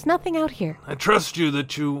now. There's nothing out here. I trust you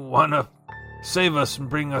that you want to save us and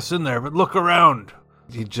bring us in there, but look around.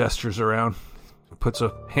 He gestures around, puts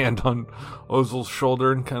a hand on Ozil's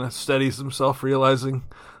shoulder and kind of steadies himself, realizing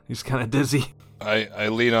he's kind of dizzy. I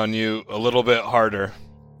lean on you a little bit harder.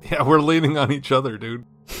 Yeah, we're leaning on each other, dude.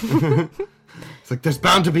 It's like, there's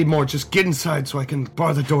bound to be more. Just get inside so I can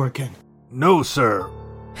bar the door again. No, sir.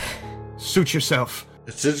 Suit yourself.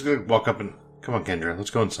 Sid's gonna walk up and... Come on, Kendra, let's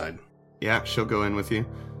go inside. Yeah, she'll go in with you.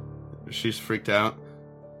 She's freaked out.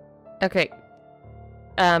 Okay.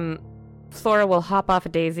 Flora will hop off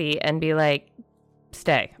of Daisy and be like,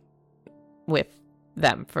 stay with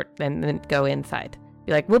them and then go inside.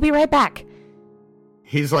 Be like, we'll be right back.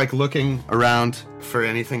 He's like looking around for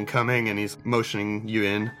anything coming and he's motioning you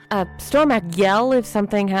in. Stormak, yell if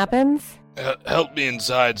something happens. Help me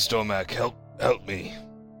inside, Stormak. Help me.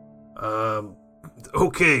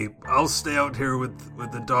 Okay, I'll stay out here with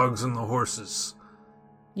the dogs and the horses.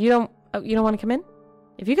 You don't want to come in?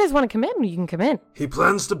 If you guys want to come in, you can come in. He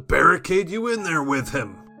plans to barricade you in there with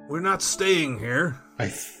him. We're not staying here. I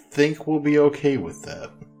think we'll be okay with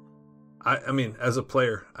that. I mean, as a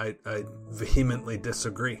player, I vehemently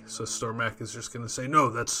disagree. So Stormak is just going to say,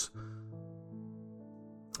 no, that's...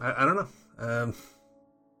 I don't know.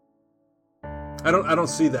 I don't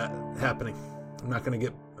see that happening. I'm not going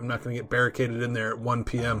to get barricaded in there at 1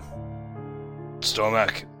 p.m.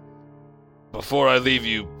 Stormak, before I leave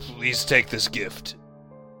you, please take this gift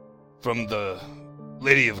from the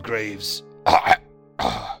Lady of Graves.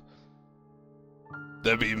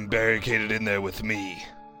 They're being barricaded in there with me.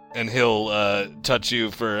 And he'll touch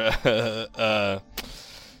you for a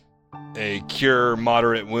cure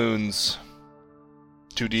moderate wounds.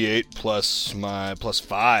 2d8 plus my plus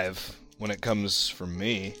 5 when it comes from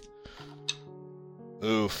me.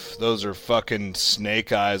 Oof, those are fucking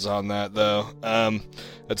snake eyes on that though.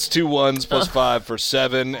 That's 2 1s plus 5 for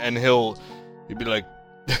 7, and he'll be like,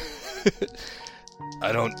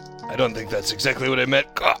 I don't think that's exactly what I meant.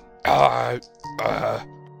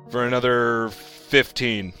 For another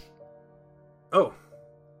 15. Oh,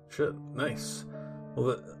 shit, nice.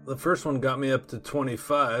 Well, the first one got me up to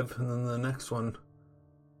 25, and then the next one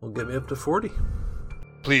will get me up to 40.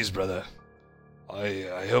 Please, brother.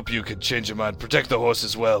 I hope you could change your mind. Protect the horse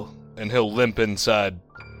as well. And he'll limp inside.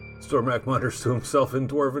 Stormak mutters to himself in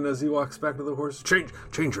Dwarven as he walks back to the horse. Change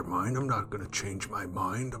your mind. I'm not going to change my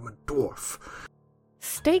mind. I'm a dwarf.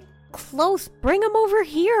 Stay close. Bring him over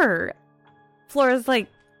here. Flora's like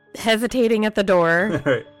hesitating at the door.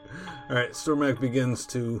 All right. Stormak begins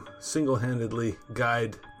to single-handedly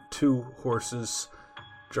guide 2 horses,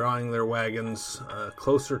 drawing their wagons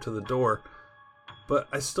closer to the door. But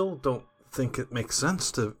I still don't think it makes sense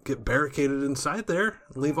to get barricaded inside there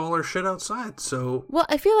and leave all our shit outside, so... Well,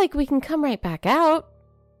 I feel like we can come right back out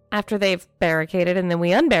after they've barricaded, and then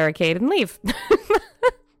we unbarricade and leave.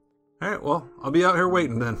 Alright, well, I'll be out here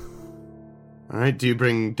waiting then. Alright, do you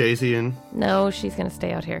bring Daisy in? No, she's gonna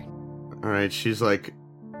stay out here. Alright, she's like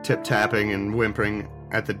tip-tapping and whimpering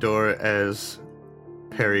at the door as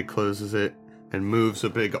Perry closes it and moves a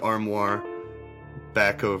big armoire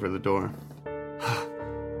back over the door.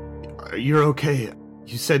 You're okay.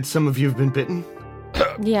 You said some of you have been bitten?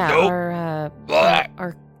 Yeah, Nope.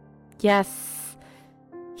 our yes,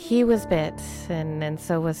 he was bit, and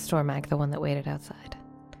so was Stormak, the one that waited outside.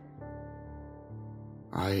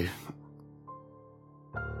 I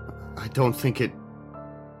don't think it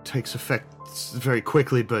takes effect very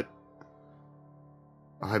quickly, but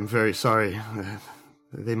I'm very sorry.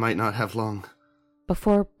 They might not have long.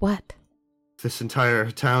 Before what? This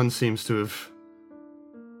entire town seems to have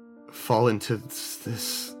fall into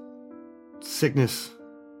this sickness.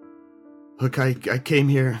 Look, I came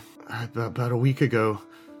here about a week ago.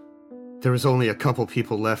 There was only a couple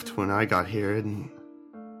people left when I got here, and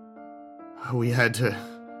we had to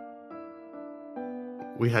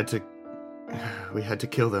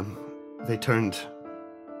kill them. They turned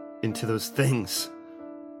into those things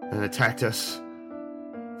and attacked us.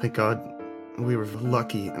 Thank God we were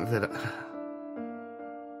lucky that...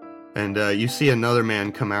 And you see another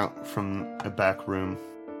man come out from a back room.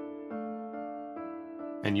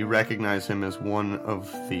 And you recognize him as one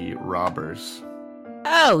of the robbers.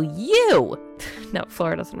 Oh, you! No,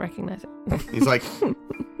 Flora doesn't recognize it. He's like,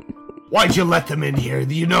 why'd you let them in here?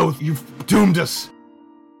 You know you've doomed us.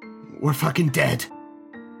 We're fucking dead.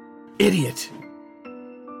 Idiot.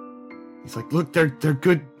 He's like, look, they're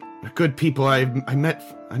good. They're good people. I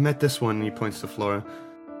met this one. And he points to Flora.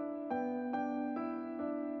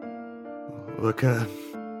 Look,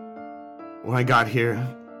 when I got here,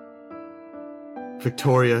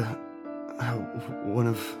 Victoria, one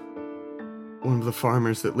of the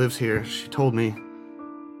farmers that lives here, she told me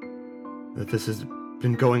that this has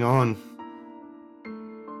been going on.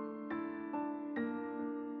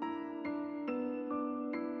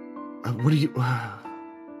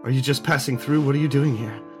 Are you just passing through? What are you doing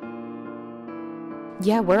here?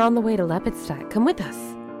 Yeah, we're on the way to Lepidstadt. Come with us.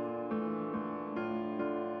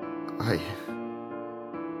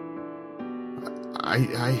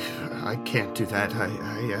 I can't do that.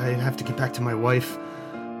 I have to get back to my wife.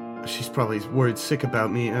 She's probably worried sick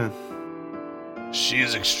about me. She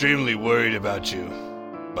is extremely worried about you,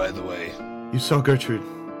 by the way. You saw Gertrude?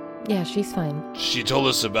 Yeah, she's fine. She told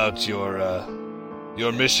us about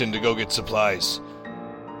your mission to go get supplies.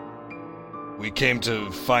 We came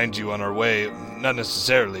to find you on our way, not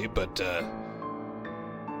necessarily, but I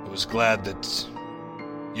was glad that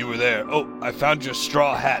you were there. Oh, I found your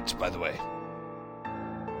straw hat, by the way.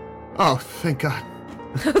 Oh, thank God.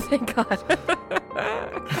 Oh, thank God.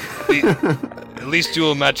 At least you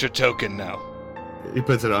will match your token now. He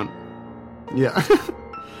puts it on. Yeah.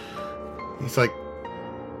 He's like,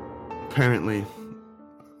 apparently,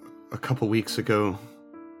 a couple weeks ago,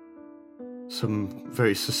 some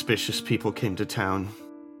very suspicious people came to town.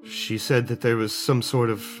 She said that there was some sort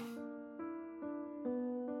of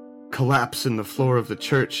collapse in the floor of the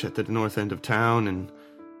church at the north end of town, and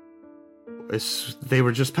they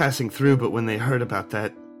were just passing through, but when they heard about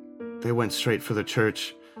that, they went straight for the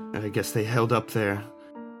church, and I guess they held up there,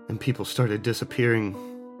 and people started disappearing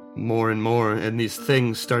more and more, and these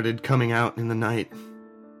things started coming out in the night.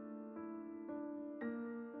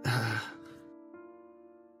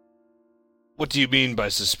 What do you mean by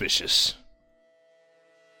suspicious?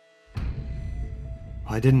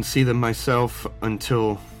 I didn't see them myself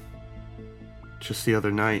until just the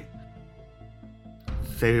other night.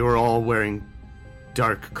 They were all wearing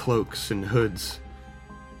dark cloaks and hoods.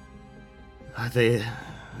 There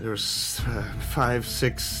was 5,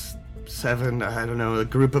 6, 7, I don't know, a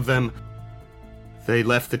group of them. They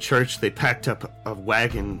left the church, they packed up a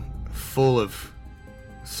wagon full of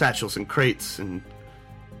satchels and crates, and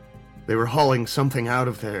they were hauling something out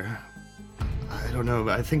of there. I don't know,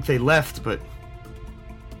 I think they left, but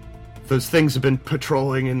those things have been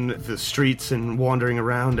patrolling in the streets and wandering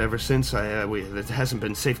around ever since. It hasn't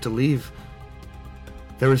been safe to leave.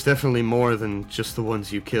 There was definitely more than just the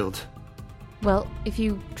ones you killed. Well, if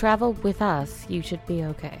you travel with us, you should be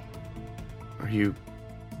okay. Are you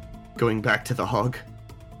going back to the hog?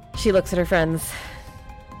 She looks at her friends.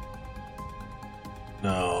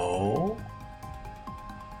 No.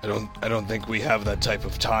 I don't think we have that type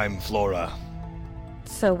of time, Flora.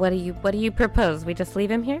 So what do you propose? We just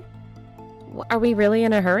leave him here? Are we really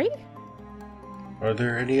in a hurry? Are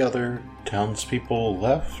there any other townspeople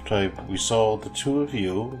left? We saw the two of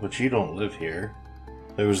you, but you don't live here.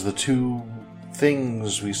 There was the two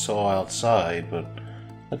things we saw outside, but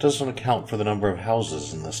that doesn't account for the number of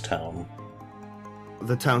houses in this town.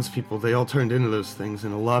 The townspeople, they all turned into those things,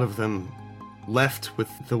 and a lot of them left with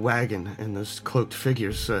the wagon and those cloaked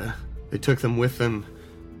figures. They took them with them,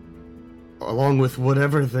 along with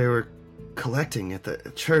whatever they were collecting at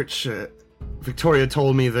the church. Victoria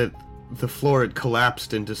told me that the floor had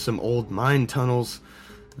collapsed into some old mine tunnels.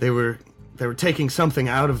 They were taking something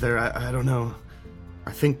out of there. I don't know.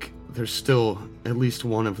 I think there's still at least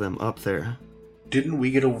one of them up there. Didn't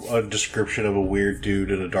we get a description of a weird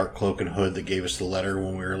dude in a dark cloak and hood that gave us the letter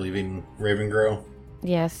when we were leaving Ravengrow?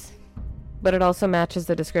 Yes. But it also matches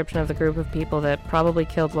the description of the group of people that probably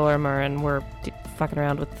killed Lorimer and were fucking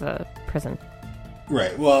around with the prison.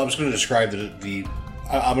 Right. Well, I was going to describe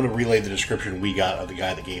I'm going to relay the description we got of the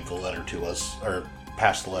guy that gave the letter to us, or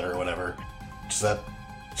passed the letter or whatever. Does that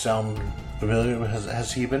sound familiar?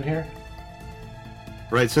 Has he been here?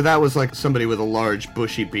 Right, so that was like somebody with a large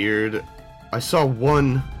bushy beard. I saw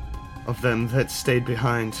one of them that stayed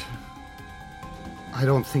behind. I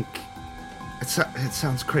don't think... It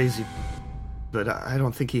sounds crazy, but I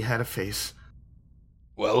don't think he had a face.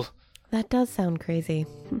 Well, That does sound crazy.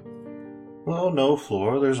 Well, no,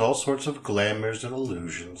 Flora. There's all sorts of glamours and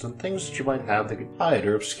illusions and things that you might have that could hide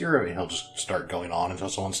or obscure it. He'll just start going on until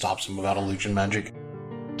someone stops him about illusion magic.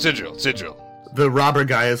 Sigil. The robber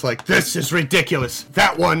guy is like, this is ridiculous.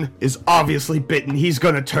 That one is obviously bitten. He's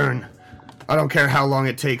gonna turn. I don't care how long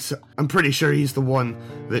it takes. I'm pretty sure he's the one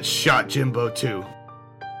that shot Jimbo too.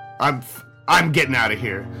 I'm getting out of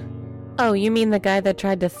here. Oh, you mean the guy that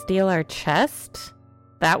tried to steal our chest?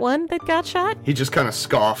 That one that got shot? He just kind of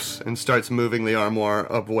scoffs and starts moving the armoire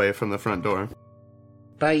away from the front door.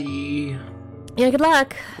 Bye. Yeah, good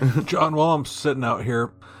luck. John, while I'm sitting out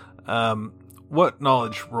here, what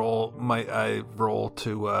knowledge roll might I roll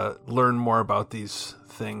to learn more about these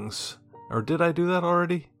things? Or did I do that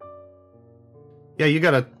already? Yeah, you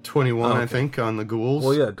got a 21, Okay. I think, on the ghouls.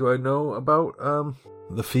 Well, yeah. Do I know about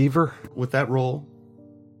the fever? With that roll,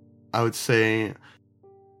 I would say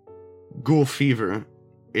ghoul fever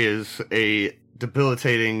is a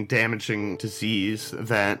debilitating, damaging disease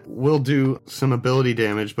that will do some ability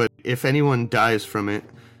damage, but if anyone dies from it,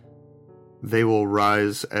 they will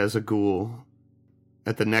rise as a ghoul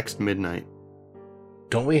at the next midnight.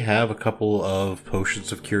 Don't we have a couple of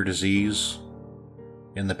potions of cure disease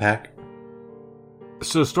in the pack?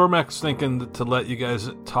 So Stormak's thinking to let you guys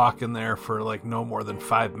talk in there for like no more than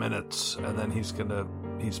 5 minutes, and then he's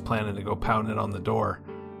planning to go pound it on the door.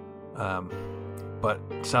 But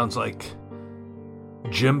sounds like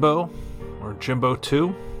Jimbo or Jimbo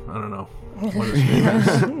 2. I don't know. What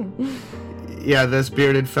his name is. Yeah, this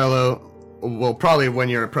bearded fellow will probably, when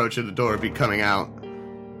you're approaching the door, be coming out.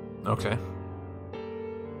 Okay.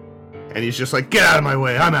 And he's just like, get out of my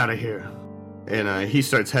way, I'm out of here. And he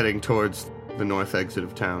starts heading towards the north exit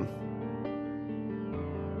of town.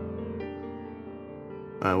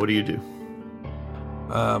 What do you do?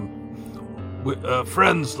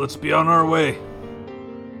 Friends, let's be on our way.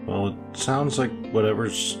 Well, it sounds like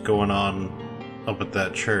whatever's going on up at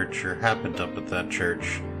that church, or happened up at that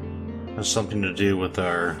church, has something to do with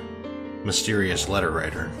our mysterious letter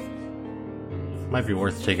writer. Might be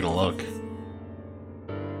worth taking a look.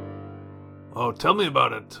 Oh, tell me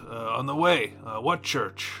about it. On the way. What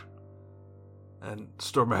church? And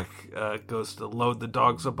Stormak goes to load the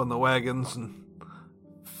dogs up on the wagons and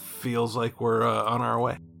feels like we're on our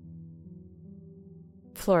way.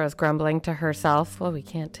 Flora's grumbling to herself. Well, we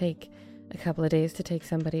can't take a couple of days to take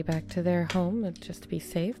somebody back to their home just to be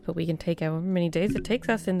safe, but we can take however many days it takes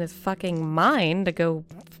us in this fucking mine to go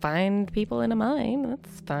find people in a mine.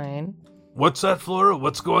 That's fine. What's that, Flora?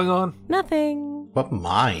 What's going on? Nothing. What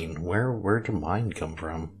mine? Where'd the mine come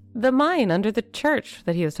from? The mine under the church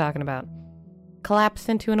that he was talking about. Collapsed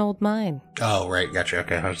into an old mine. Oh, right, gotcha.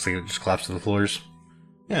 Okay, I was thinking it just collapsed to the floors.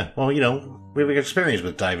 Yeah, well, we have experience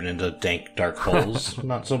with diving into dank, dark holes.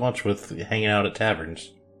 Not so much with hanging out at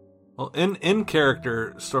taverns. Well, in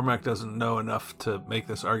character, Stormak doesn't know enough to make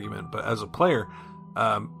this argument, but as a player,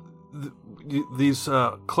 these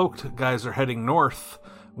cloaked guys are heading north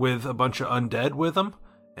with a bunch of undead with them,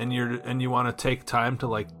 and you want to take time to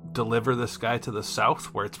like deliver this guy to the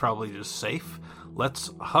south where it's probably just safe.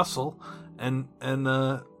 Let's hustle and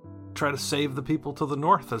try to save the people to the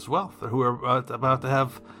north as well, who are about to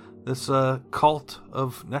have this cult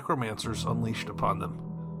of necromancers unleashed upon them.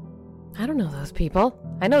 I don't know those people.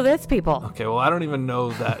 I know this people. Okay, well, I don't even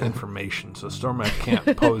know that information, so Stormak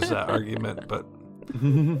can't pose that argument, but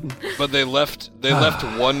But they left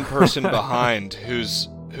one person behind who's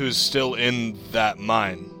still in that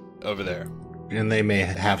mine over there. And they may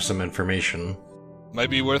have some information. Might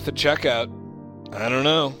be worth a check out. I don't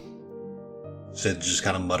know. Sid just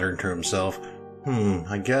kind of muttered to himself,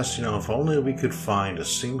 I guess, if only we could find a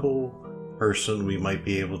single person we might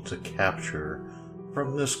be able to capture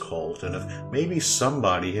from this cult, and if maybe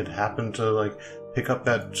somebody had happened to, pick up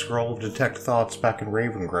that scroll of detect thoughts back in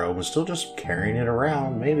Ravengrove and still just carrying it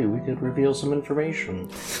around, maybe we could reveal some information.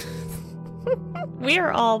 We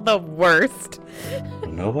are all the worst.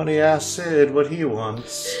 Nobody asked Sid what he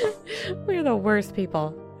wants. We're the worst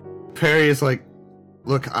people. Perry is like,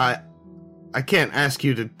 look, I can't ask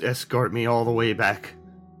you to escort me all the way back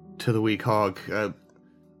to the Weak Hog. If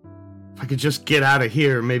I could just get out of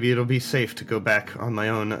here, maybe it'll be safe to go back on my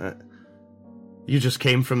own. You just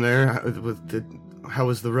came from there. How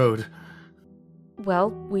was the road? Well,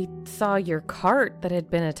 we saw your cart that had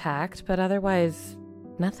been attacked, but otherwise,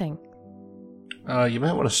 nothing. You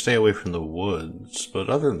might want to stay away from the woods, but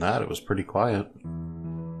other than that, it was pretty quiet.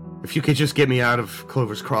 If you could just get me out of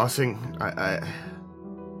Clover's Crossing,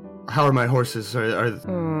 how are my horses? Are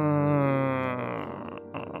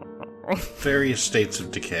Various states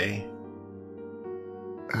of decay.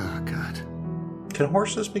 Oh, God. Can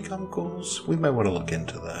horses become ghouls? We might want to look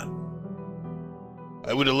into that.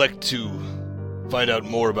 I would elect to find out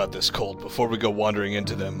more about this cult before we go wandering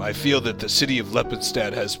into them. I feel that the city of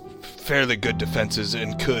Lepidstadt has fairly good defenses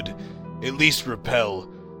and could at least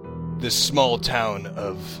repel this small town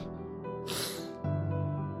of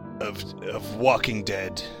Walking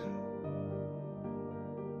Dead.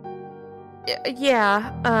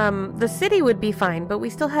 Yeah, the city would be fine, but we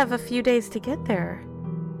still have a few days to get there.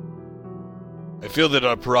 I feel that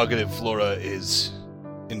our prerogative, Flora, is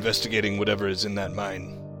investigating whatever is in that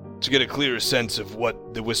mine to get a clearer sense of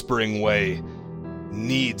what the Whispering Way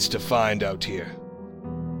needs to find out here.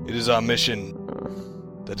 It is our mission.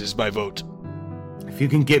 That is my vote. If you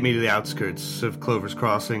can get me to the outskirts of Clover's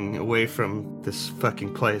Crossing, away from this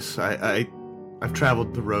fucking place, I've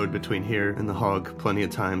traveled the road between here and the Hog plenty of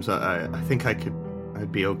times. I think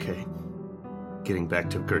I'd be okay getting back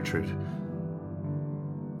to Gertrude.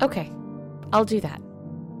 Okay, I'll do that.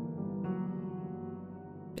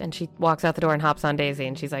 And she walks out the door and hops on Daisy,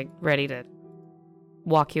 and she's like ready to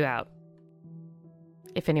walk you out.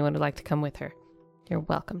 If anyone would like to come with her, you're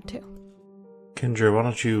welcome to. Kendra, why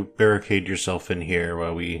don't you barricade yourself in here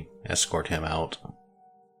while we escort him out?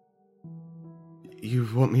 You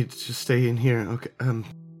want me to just stay in here?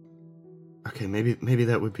 Okay, maybe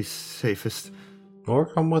that would be safest. Or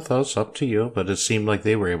come with us, up to you, but it seemed like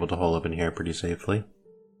they were able to hole up in here pretty safely.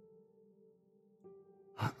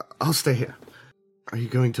 I'll stay here. Are you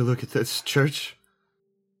going to look at this church?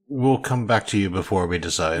 We'll come back to you before we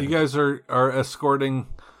decide. You guys are escorting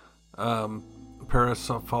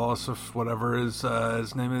Persepolis, or whatever his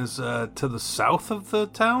name is, to the south of the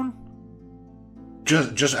town?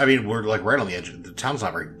 I mean, we're like right on the edge. The town's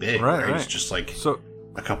not very big, right? It's just like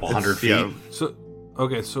a couple hundred feet. Yeah.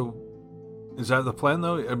 So is that the plan,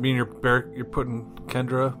 though? I mean, you're putting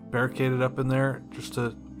Kendra barricaded up in there just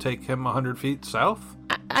to take him 100 feet south?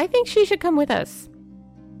 I think she should come with us.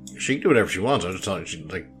 She can do whatever she wants. I just told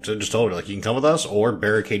her, you can come with us or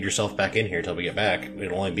barricade yourself back in here until we get back.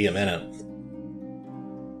 It'll only be a minute.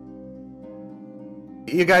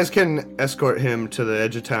 You guys can escort him to the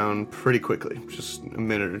edge of town pretty quickly, just a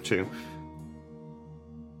minute or two.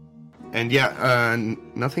 And yeah,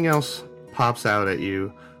 nothing else pops out at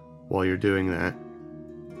you while you're doing that.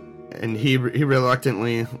 And he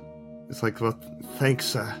reluctantly is like, well,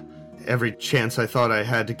 thanks. Every chance I thought I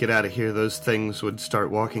had to get out of here, those things would start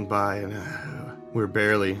walking by, and we're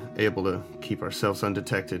barely able to keep ourselves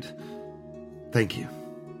undetected. Thank you.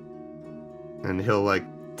 And he'll,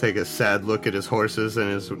 take a sad look at his horses and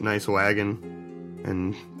his nice wagon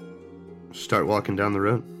and start walking down the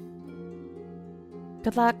road.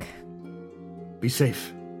 Good luck. Be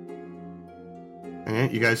safe.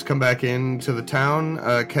 Alright, you guys come back into the town.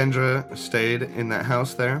 Kendra stayed in that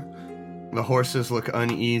house there. The horses look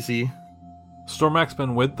uneasy. Stormak's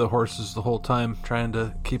been with the horses the whole time, trying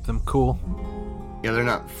to keep them cool. Yeah, they're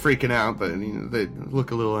not freaking out, but they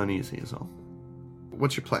look a little uneasy is all.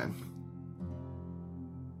 What's your plan?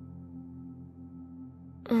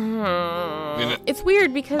 It's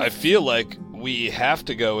weird because I feel like we have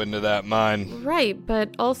to go into that mine. Right,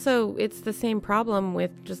 but also it's the same problem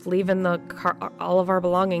with just leaving all of our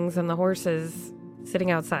belongings and the horses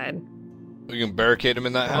sitting outside. We can barricade them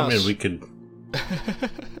in that house. I mean, we could...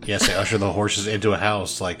 say usher the horses into a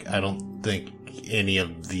house. I don't think any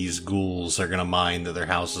of these ghouls are going to mind that their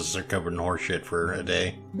houses are covered in horse shit for a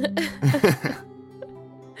day.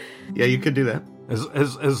 Yeah, you could do that.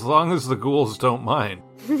 As long as the ghouls don't mind.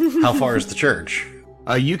 How far is the church?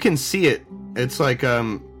 You can see it. It's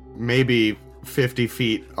maybe 50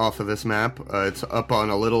 feet off of this map. It's up on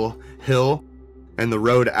a little hill, and the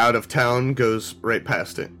road out of town goes right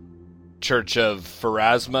past it. Church of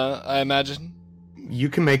Pharasma, I imagine? You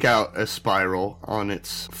can make out a spiral on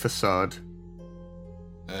its facade.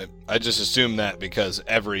 I just assume that because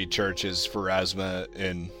every church is Pharasma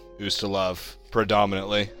in Ustalav,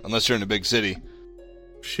 predominantly, unless you're in a big city.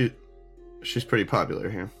 She's pretty popular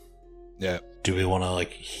here. Yeah. Do we want to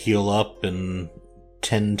heal up and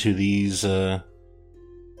tend to these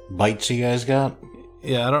bites you guys got?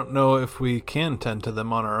 Yeah, I don't know if we can tend to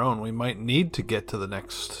them on our own. We might need to get to the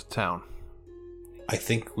next town. I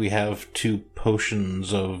think we have 2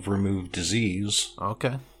 potions of remove disease.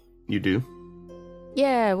 Okay. You do?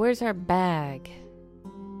 Yeah, where's our bag?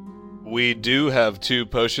 We do have 2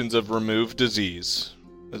 potions of remove disease.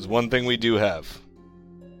 There's one thing we do have.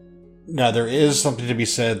 Now, there is something to be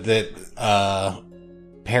said that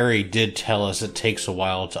Perry did tell us it takes a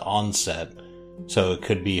while to onset, so it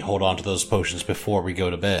could be hold on to those potions before we go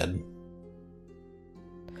to bed.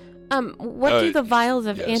 What do the vials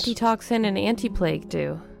of yes. antitoxin and anti-plague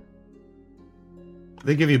do?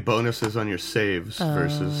 They give you bonuses on your saves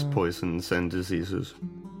versus poisons and diseases.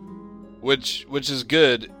 Which is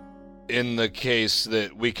good in the case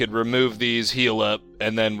that we could remove these, heal up,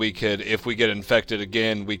 and then we could, if we get infected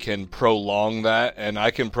again, we can prolong that, and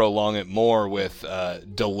I can prolong it more with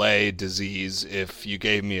delay disease if you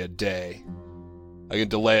gave me a day. I can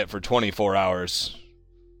delay it for 24 hours.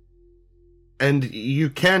 And you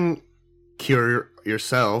can cure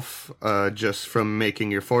yourself just from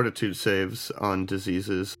making your fortitude saves on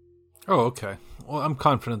diseases. Oh, okay. Well, I'm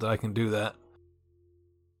confident that I can do that.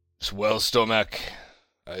 Well, Stormak,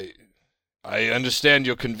 I understand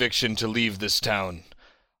your conviction to leave this town.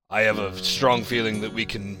 I have a strong feeling that we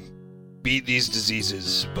can beat these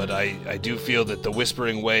diseases, but I do feel that the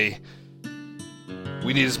Whispering Way,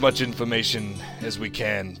 we need as much information as we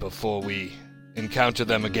can before we encounter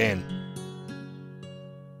them again.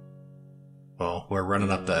 Well, we're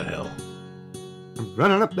running up that hill.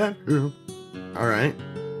 Running up that hill. Alright.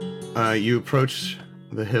 You approach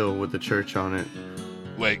the hill with the church on it.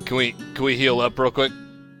 Wait, can we heal up real quick?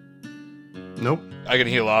 Nope. I can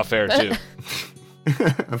heal off air too.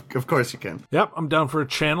 Of course you can. Yep, I'm down for a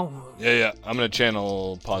channel. Yeah. I'm gonna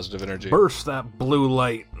channel positive energy. Burst that blue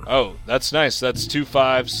light. Oh, that's nice. That's 2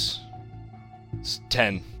 5s. It's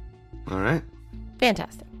 10. Alright.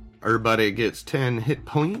 Fantastic. Everybody gets 10 hit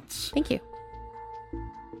points. Thank you.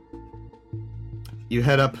 You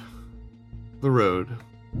head up the road,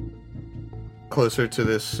 closer to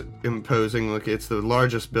this imposing look. It's the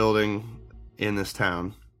largest building in this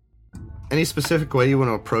town. Any specific way you want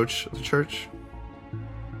to approach the church?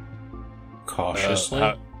 Cautiously.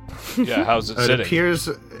 How's it It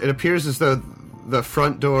sitting? appears as though the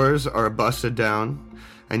front doors are busted down,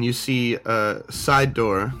 and you see a side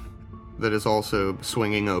door that is also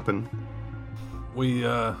swinging open. We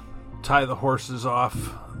tie the horses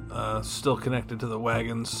off, still connected to the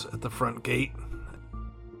wagons at the front gate.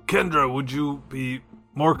 Kendra, would you be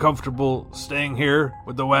more comfortable staying here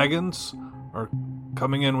with the wagons or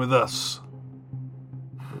coming in with us?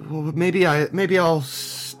 Well, maybe I'll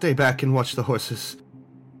stay back and watch the horses.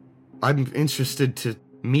 I'm interested to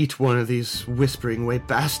meet one of these Whispering Way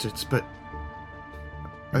bastards, but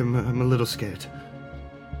I'm a little scared.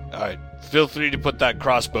 Alright, feel free to put that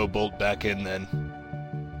crossbow bolt back in then.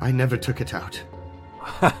 I never took it out.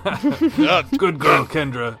 Good girl,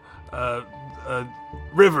 Kendra.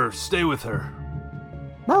 River, stay with her.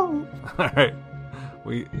 All right.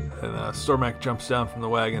 Stormak jumps down from the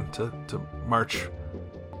wagon to march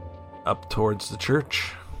up towards the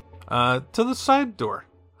church. To the side door.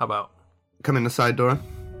 How about? Come in the side door.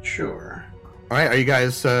 Sure. All right, are you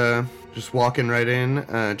guys just walking right in,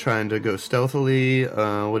 trying to go stealthily?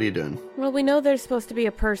 What are you doing? Well, we know there's supposed to be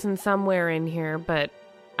a person somewhere in here, but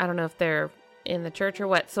I don't know if they're in the church or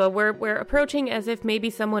what. So we're approaching as if maybe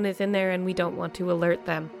someone is in there and we don't want to alert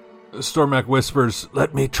them. Stormak whispers,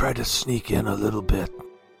 "Let me try to sneak in a little bit."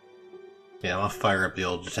 Yeah, I'll fire up the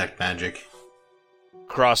old detect magic.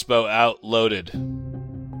 Crossbow out, loaded.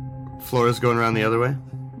 Flora's going around the other way?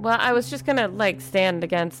 Well, I was just gonna, stand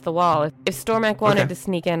against the wall. If Stormak wanted to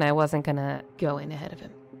sneak in, I wasn't gonna go in ahead of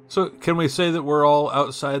him. So can we say that we're all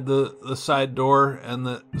outside the side door and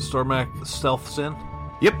that Stormak stealths in?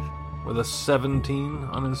 Yep. With a 17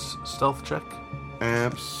 on his stealth check?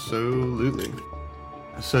 Absolutely.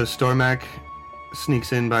 So Stormak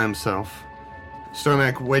sneaks in by himself.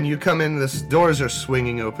 Stormak, when you come in, the doors are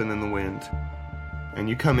swinging open in the wind. And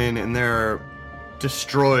you come in and there are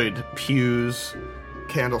destroyed pews,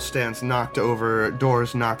 candle stands knocked over,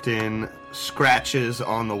 doors knocked in, scratches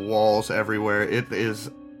on the walls everywhere. It is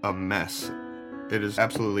a mess. It is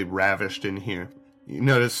absolutely ravished in here. You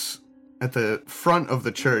notice at the front of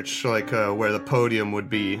the church, where the podium would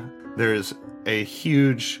be, there's a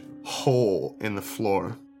huge hole in the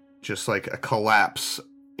floor. Just like a collapse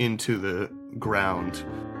into the ground.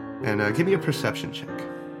 And give me a perception check.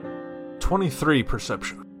 23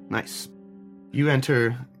 perception. Nice. You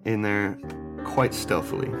enter in there quite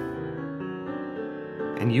stealthily.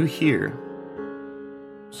 And you hear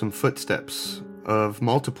some footsteps of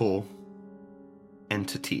multiple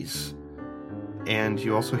entities. And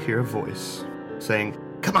you also hear a voice saying,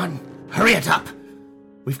 "Come on, hurry it up!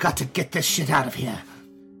 We've got to get this shit out of here."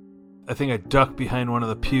 I think I duck behind one of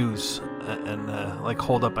the pews and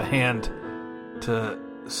hold up a hand to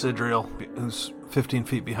Sidriel, who's 15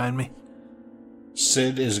 feet behind me.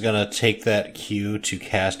 Sid is gonna take that cue to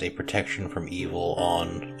cast a protection from evil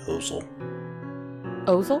on Ozel.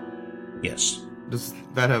 Ozel? Yes. Does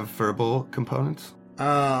that have verbal components?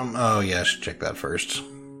 Oh yeah, I should check that first.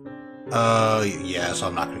 Yeah, so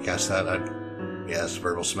I'm not gonna cast that. It's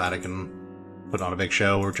verbal somatic and put on a big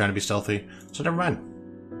show. We're trying to be stealthy, so never mind.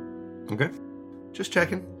 Okay. Just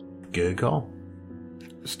checking. Good call.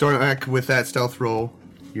 Stormak, with that stealth roll,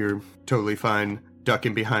 you're totally fine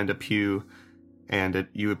ducking behind a pew, and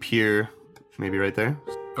you appear, maybe right there,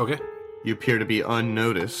 Okay. you appear to be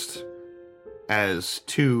unnoticed as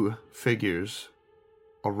two figures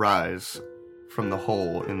arise from the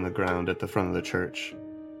hole in the ground at the front of the church.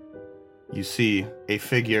 You see a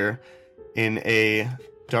figure in a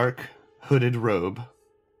dark hooded robe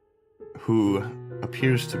who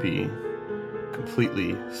appears to be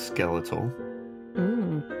completely skeletal.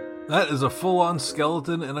 That is a full-on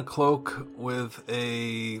skeleton in a cloak with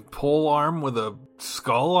a pole arm with a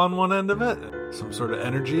skull on one end of it. Some sort of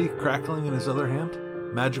energy crackling in his other hand.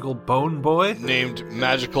 Magical Bone Boy. Named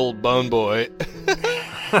Magical Bone Boy.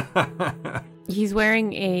 He's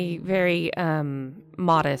wearing a very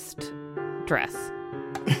modest dress.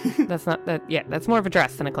 That's not that. Yeah, that's more of a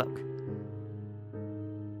dress than a cloak.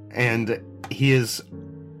 And he is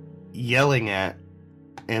yelling at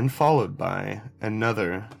and followed by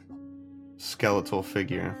another skeletal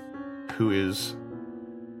figure who is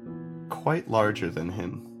quite larger than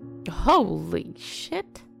him. Holy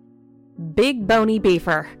shit. Big bony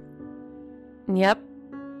beefer. Yep.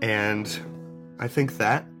 And I think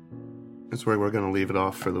that is where we're going to leave it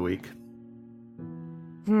off for the week.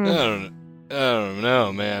 I don't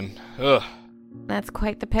know, man. Ugh. That's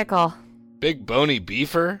quite the pickle. Big bony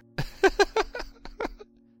beefer?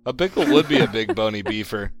 A pickle would be a big bony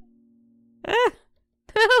beefer.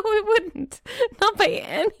 No, it wouldn't. Not by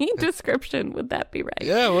any description would that be right.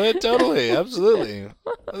 Yeah, well, totally, absolutely.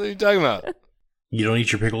 What are you talking about? You don't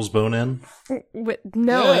eat your pickles bone in?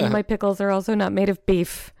 No, Yeah. and my pickles are also not made of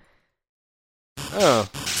beef. Oh.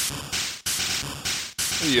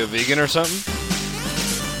 Are you a vegan or something?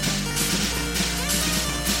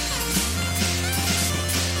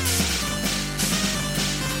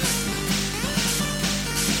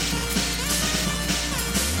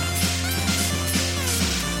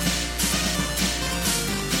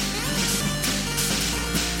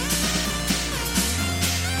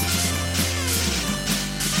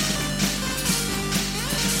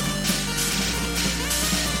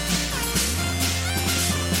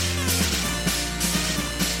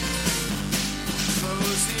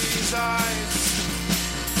 Close these eyes,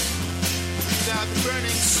 breathe out the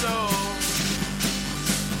burning soul.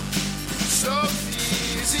 Soak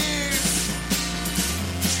these ears,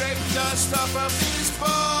 scrape the dust off of these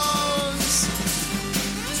bones.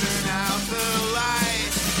 Turn out the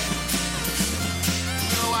light.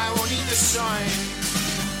 No, I won't need the sun.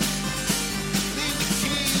 Leave the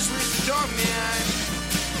keys with the doorman.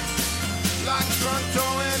 Lock the front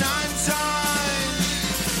door when I'm done.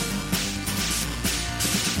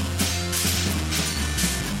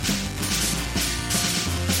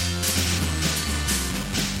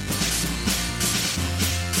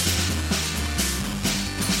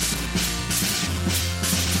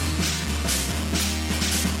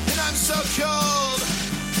 And I'm so cold.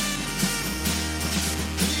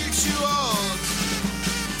 And you're too old.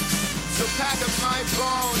 So pack up my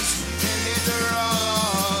bones and hit the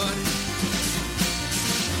road.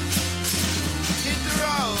 Hit the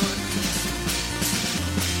road.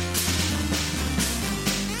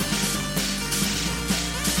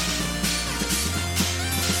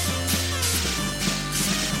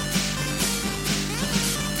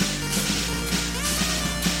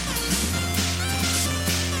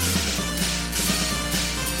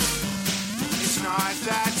 It's not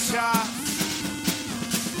that tough.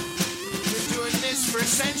 Been doing this for a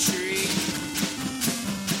century.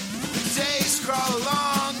 The days crawl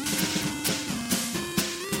along.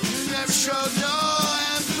 You never showed no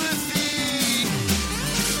empathy.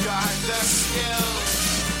 You got the skills.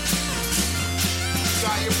 You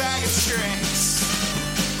got your bag of tricks.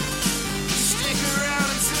 Stick around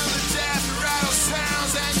until the death rattle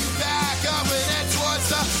sounds and you back up and head towards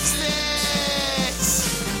the sticks.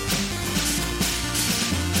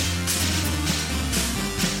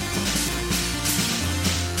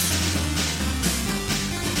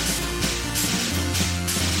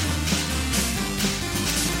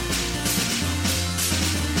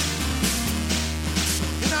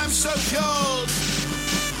 And I'm so cold.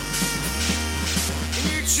 And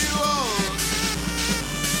you're too old.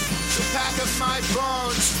 So pack up my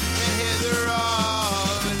bones and hit the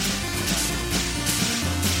road.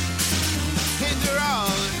 Hit the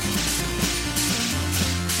road.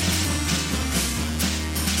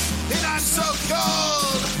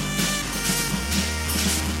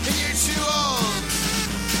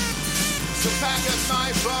 pack up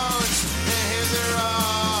my bones and hit the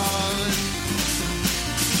road.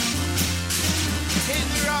 Hit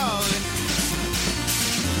the road.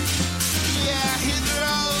 Yeah, hit the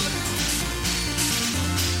road.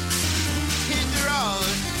 Hit the road.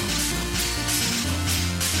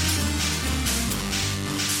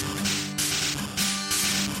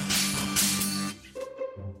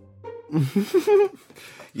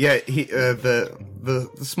 Yeah, the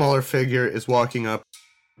smaller figure is walking up,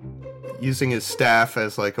 using his staff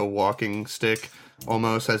as like a walking stick,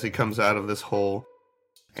 almost, as he comes out of this hole.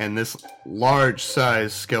 And this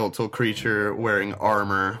large-sized skeletal creature wearing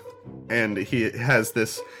armor, and he has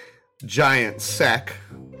this giant sack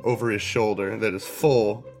over his shoulder that is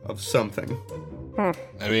full of something.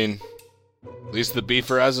 I mean, at least the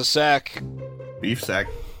beefer has a sack. Beef sack.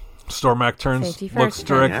 Stormak turns, Safety first, looks okay.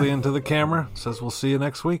 directly Yeah. into the camera, says, "We'll see you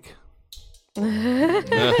next week." Yeah,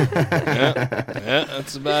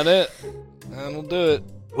 that's about it. That'll do it.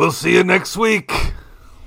 We'll see you next week.